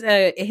 Saraswati is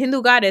a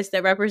Hindu goddess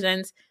that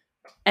represents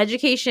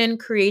education,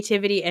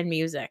 creativity, and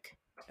music.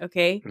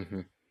 Okay.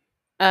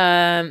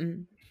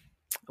 Mhm.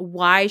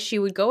 Why she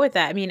would go with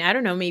that? I mean, I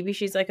don't know. Maybe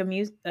she's like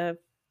a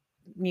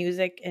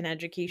music and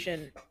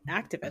education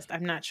activist.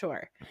 I'm not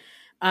sure.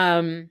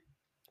 Um,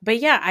 but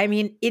yeah, I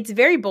mean, it's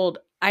very bold.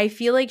 I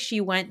feel like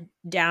she went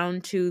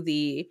down to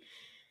the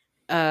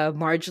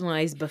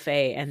marginalized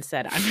buffet and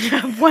said, I'm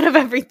gonna have one of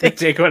everything.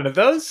 Take one of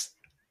those.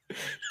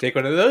 Take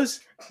one of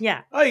those.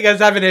 Yeah. Oh, you guys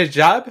having a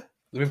job?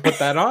 Let me put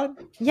that on.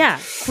 Yeah.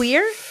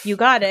 Queer, you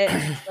got it.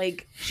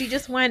 Like, she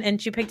just went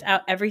and she picked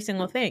out every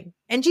single thing.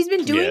 And she's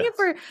been doing it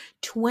for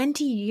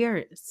 20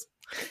 years.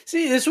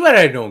 See, this is what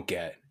I don't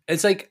get.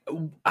 It's like,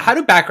 how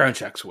do background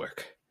checks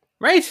work?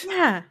 Right?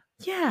 Yeah.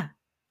 Yeah.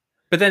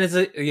 But then it's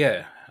like,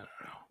 yeah.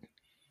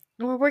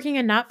 We're working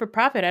a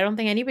not-for-profit. I don't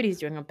think anybody's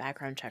doing a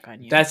background check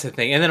on you. That's the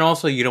thing. And then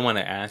also, you don't want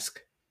to ask.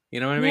 You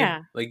know what I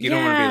mean? Like, you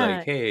don't want to be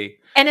like, hey.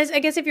 And I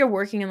guess if you're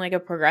working in like a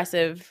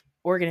progressive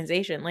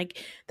organization,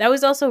 like that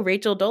was also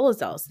Rachel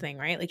Dolezal's thing,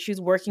 right? Like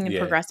she's working in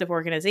progressive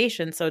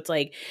organizations. So it's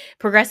like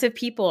progressive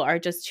people are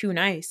just too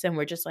nice. And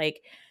we're just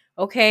like,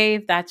 okay,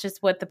 if that's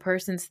just what the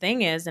person's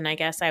thing is, and I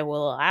guess I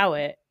will allow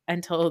it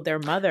until their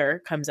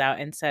mother comes out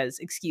and says,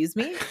 excuse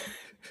me.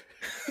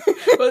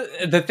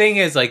 But the thing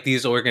is, like,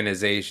 these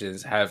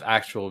organizations have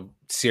actual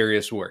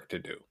serious work to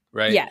do,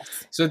 right? Yes.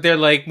 So they're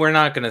like, we're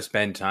not going to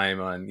spend time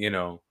on,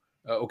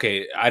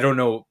 okay, I don't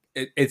know.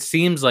 It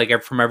seems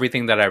like from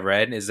everything that I've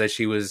read is that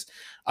she was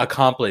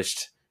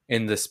accomplished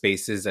in the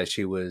spaces that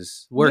she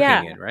was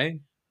working in,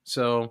 right?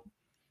 So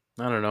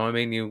I don't know. I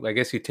mean, I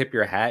guess you tip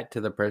your hat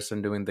to the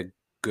person doing the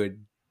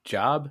good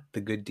job,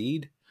 the good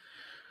deed.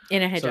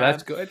 In a hijab. So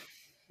that's good.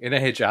 In a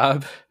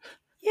hijab.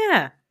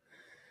 Yeah.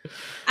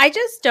 I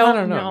just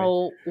don't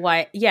know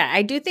why. Yeah,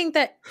 I think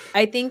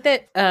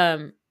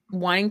that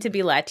wanting to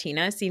be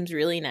Latina seems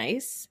really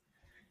nice,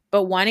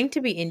 but wanting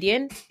to be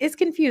Indian is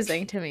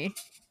confusing to me.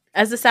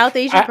 As a South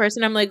Asian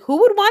person, I'm like, who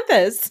would want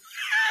this?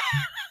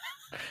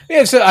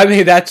 Yeah, so I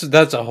mean that's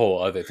a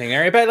whole other thing,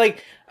 right? But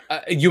like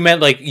you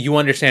meant like you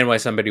understand why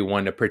somebody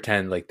wanted to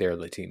pretend like they're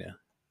Latina.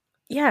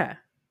 Yeah.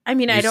 I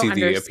mean, I don't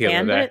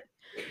understand it,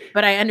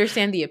 but I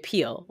understand the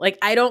appeal. Like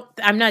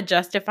I'm not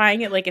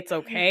justifying it like it's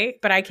okay,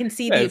 but I can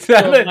see the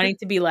appeal of wanting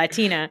to be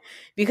Latina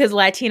because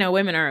Latina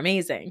women are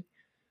amazing.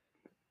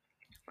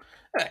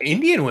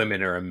 Indian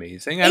women are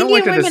amazing. I don't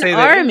want to say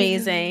that are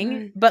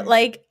amazing, but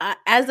like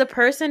as a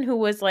person who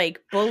was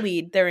like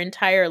bullied their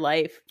entire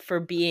life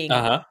for being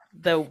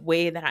the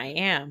way that I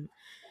am,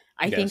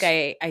 I think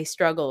I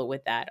struggle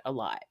with that a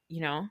lot,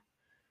 you know?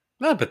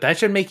 No, but that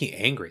should make you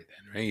angry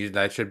then, right?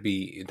 That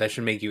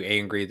should make you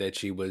angry that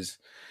she was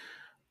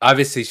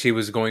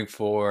going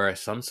for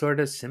some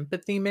sort of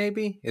sympathy,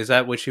 maybe? Is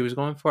that what she was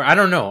going for? I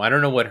don't know. I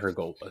don't know what her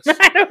goal was.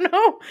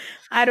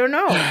 I don't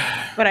know.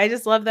 But I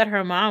just love that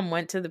her mom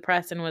went to the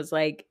press and was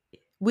like,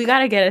 we got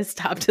to get a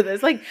stop to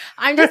this. Like,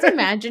 I'm just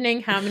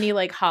imagining how many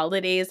like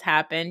holidays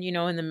happened, you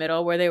know, in the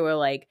middle where they were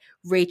like,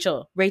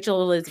 Rachel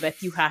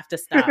Elizabeth, you have to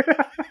stop.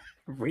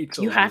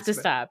 You have to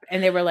stop.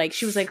 And they were like,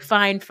 she was like,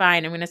 fine,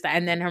 I'm going to stop.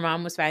 And then her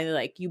mom was finally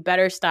like, you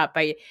better stop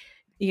by,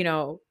 you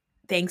know,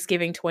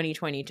 Thanksgiving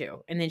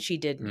 2022. And then she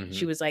didn't. Mm-hmm.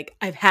 She was like,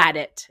 I've had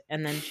it.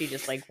 And then she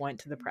just like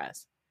went to the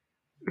press.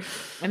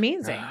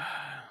 Amazing.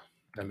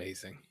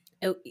 Amazing.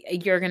 I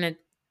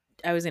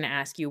was going to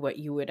ask you what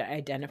you would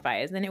identify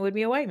as, then it would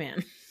be a white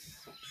man.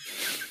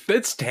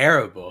 That's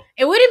terrible.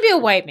 It wouldn't be a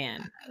white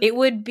man. It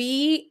would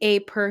be a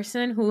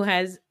person who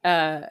has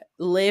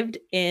lived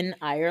in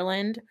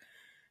Ireland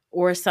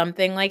or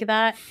something like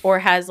that, or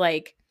has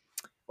like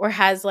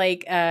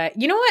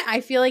you know what, I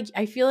feel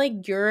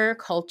like your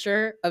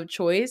culture of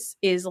choice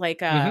is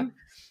like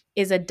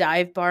is a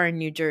dive bar in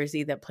New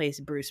Jersey that plays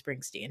Bruce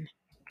Springsteen.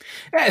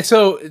 Yeah,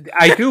 so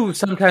I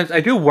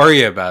do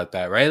worry about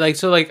that, right? Like,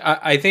 so like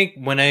I think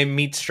when I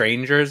meet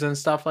strangers and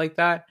stuff like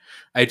that,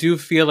 I do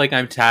feel like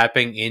I'm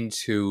tapping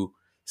into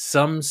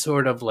some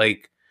sort of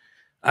like,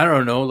 I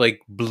don't know,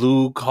 like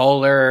blue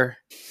collar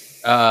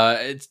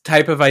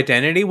type of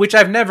identity, which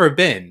I've never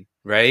been.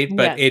 Right.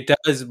 But it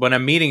does, when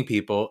I'm meeting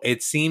people,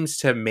 it seems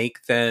to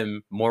make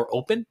them more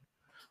open.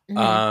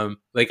 Mm-hmm.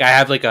 Like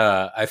I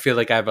feel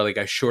like I have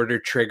a shorter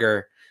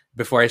trigger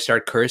before I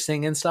start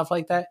cursing and stuff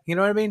like that. You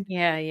know what I mean?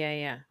 Yeah.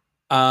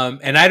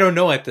 And I don't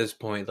know at this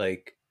point,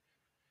 like,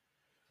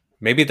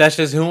 maybe that's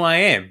just who I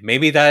am.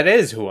 Maybe that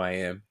is who I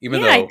am.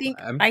 Even though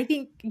I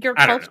think your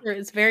culture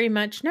is very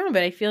much but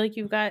I feel like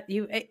you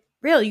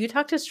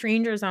talk to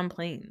strangers on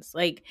planes.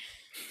 Like,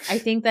 I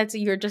think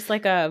you're just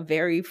like a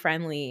very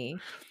friendly.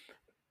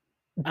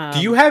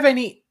 Do you have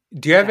any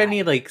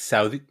like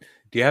Saudi?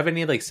 Do you have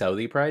any like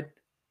Saudi pride?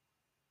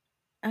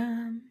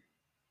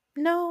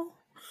 No.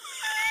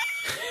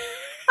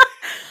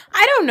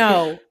 I don't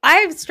know.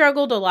 I've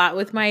struggled a lot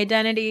with my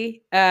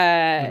identity.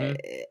 A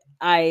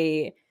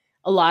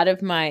lot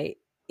of my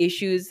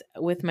issues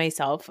with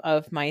myself,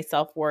 of my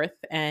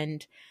self-worth,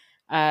 and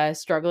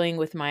struggling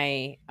with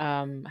my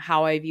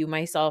how I view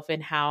myself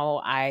and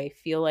how I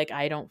feel like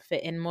I don't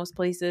fit in most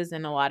places,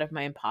 and a lot of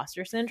my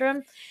imposter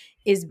syndrome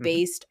is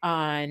based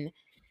on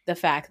the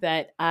fact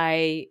that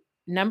I,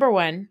 number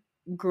one,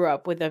 grew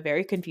up with a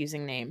very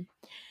confusing name.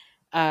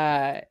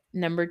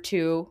 Number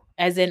 2,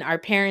 as in our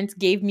parents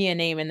gave me a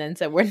name and then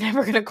said, we're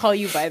never going to call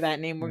you by that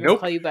name. We're going to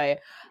call you by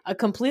a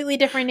completely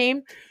different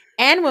name.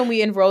 And when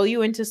we enroll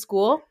you into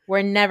school,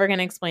 we're never going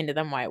to explain to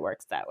them why it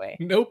works that way.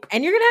 Nope.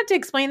 And you're going to have to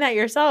explain that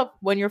yourself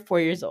when you're 4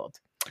 years old.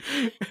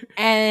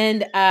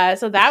 And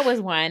so that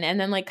was one. And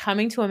then like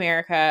coming to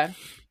America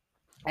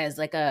as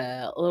like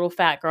a little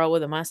fat girl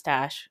with a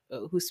mustache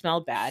who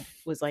smelled bad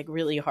was like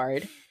really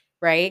hard.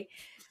 Right.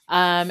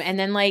 And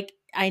then like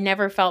I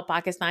never felt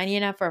Pakistani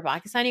enough for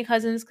Pakistani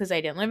cousins because I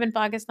didn't live in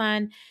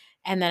Pakistan.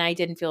 And then I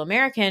didn't feel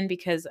American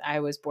because I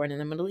was born in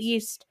the Middle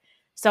East.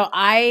 So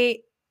I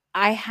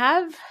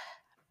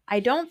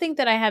don't think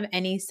that I have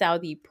any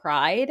Saudi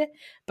pride,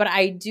 but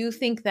I do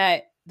think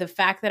that the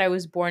fact that I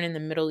was born in the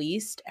Middle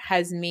East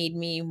has made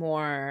me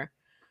more,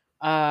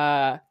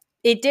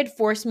 it did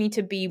force me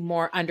to be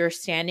more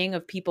understanding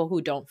of people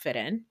who don't fit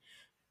in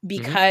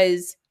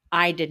because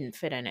I didn't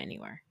fit in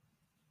anywhere.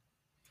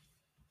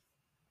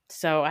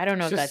 So I don't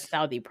know if that's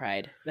Saudi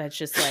pride. That's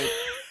just like,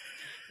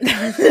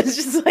 it's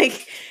just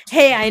like,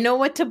 hey, I know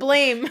what to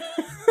blame.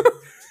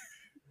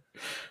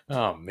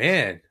 Oh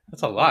man,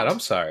 that's a lot. I'm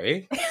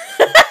sorry.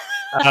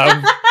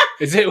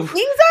 Is it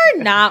things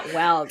are not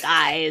well,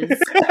 guys?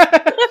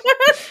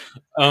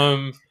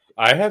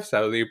 I have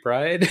Saudi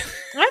pride.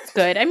 That's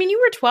good. I mean, you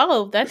were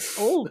 12. That's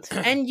old.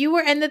 And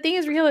the thing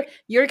is, Raheel,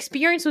 your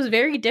experience was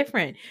very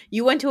different.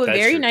 You went to a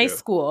very nice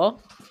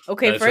school.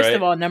 Okay, that's first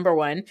of all, number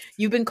 1,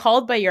 you've been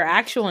called by your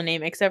actual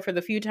name, except for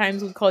the few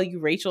times we call you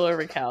Rachel or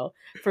Raquel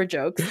for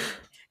jokes.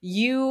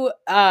 You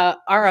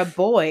are a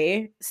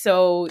boy,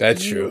 so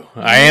that's true.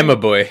 I am a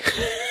boy.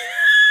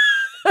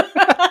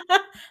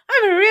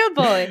 I'm a real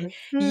boy.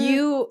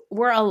 You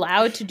were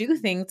allowed to do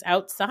things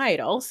outside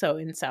also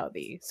in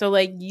Saudi. So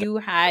like you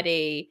had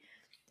a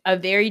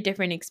very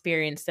different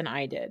experience than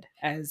I did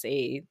as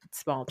a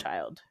small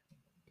child.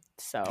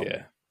 So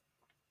yeah.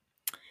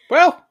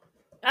 Well.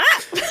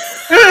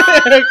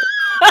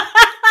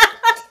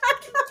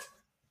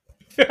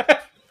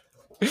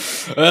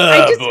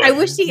 I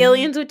wish the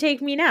aliens would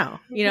take me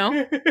now, you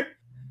know?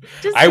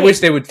 I wish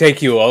they would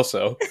take you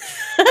also.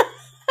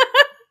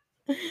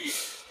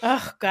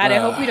 Oh God, I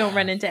hope we don't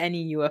run into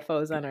any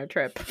UFOs on our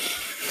trip.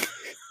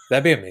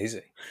 That'd be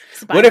amazing.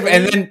 What if,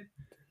 and then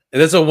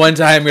there's a one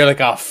time you're like,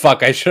 oh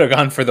fuck, I should have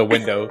gone for the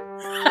window.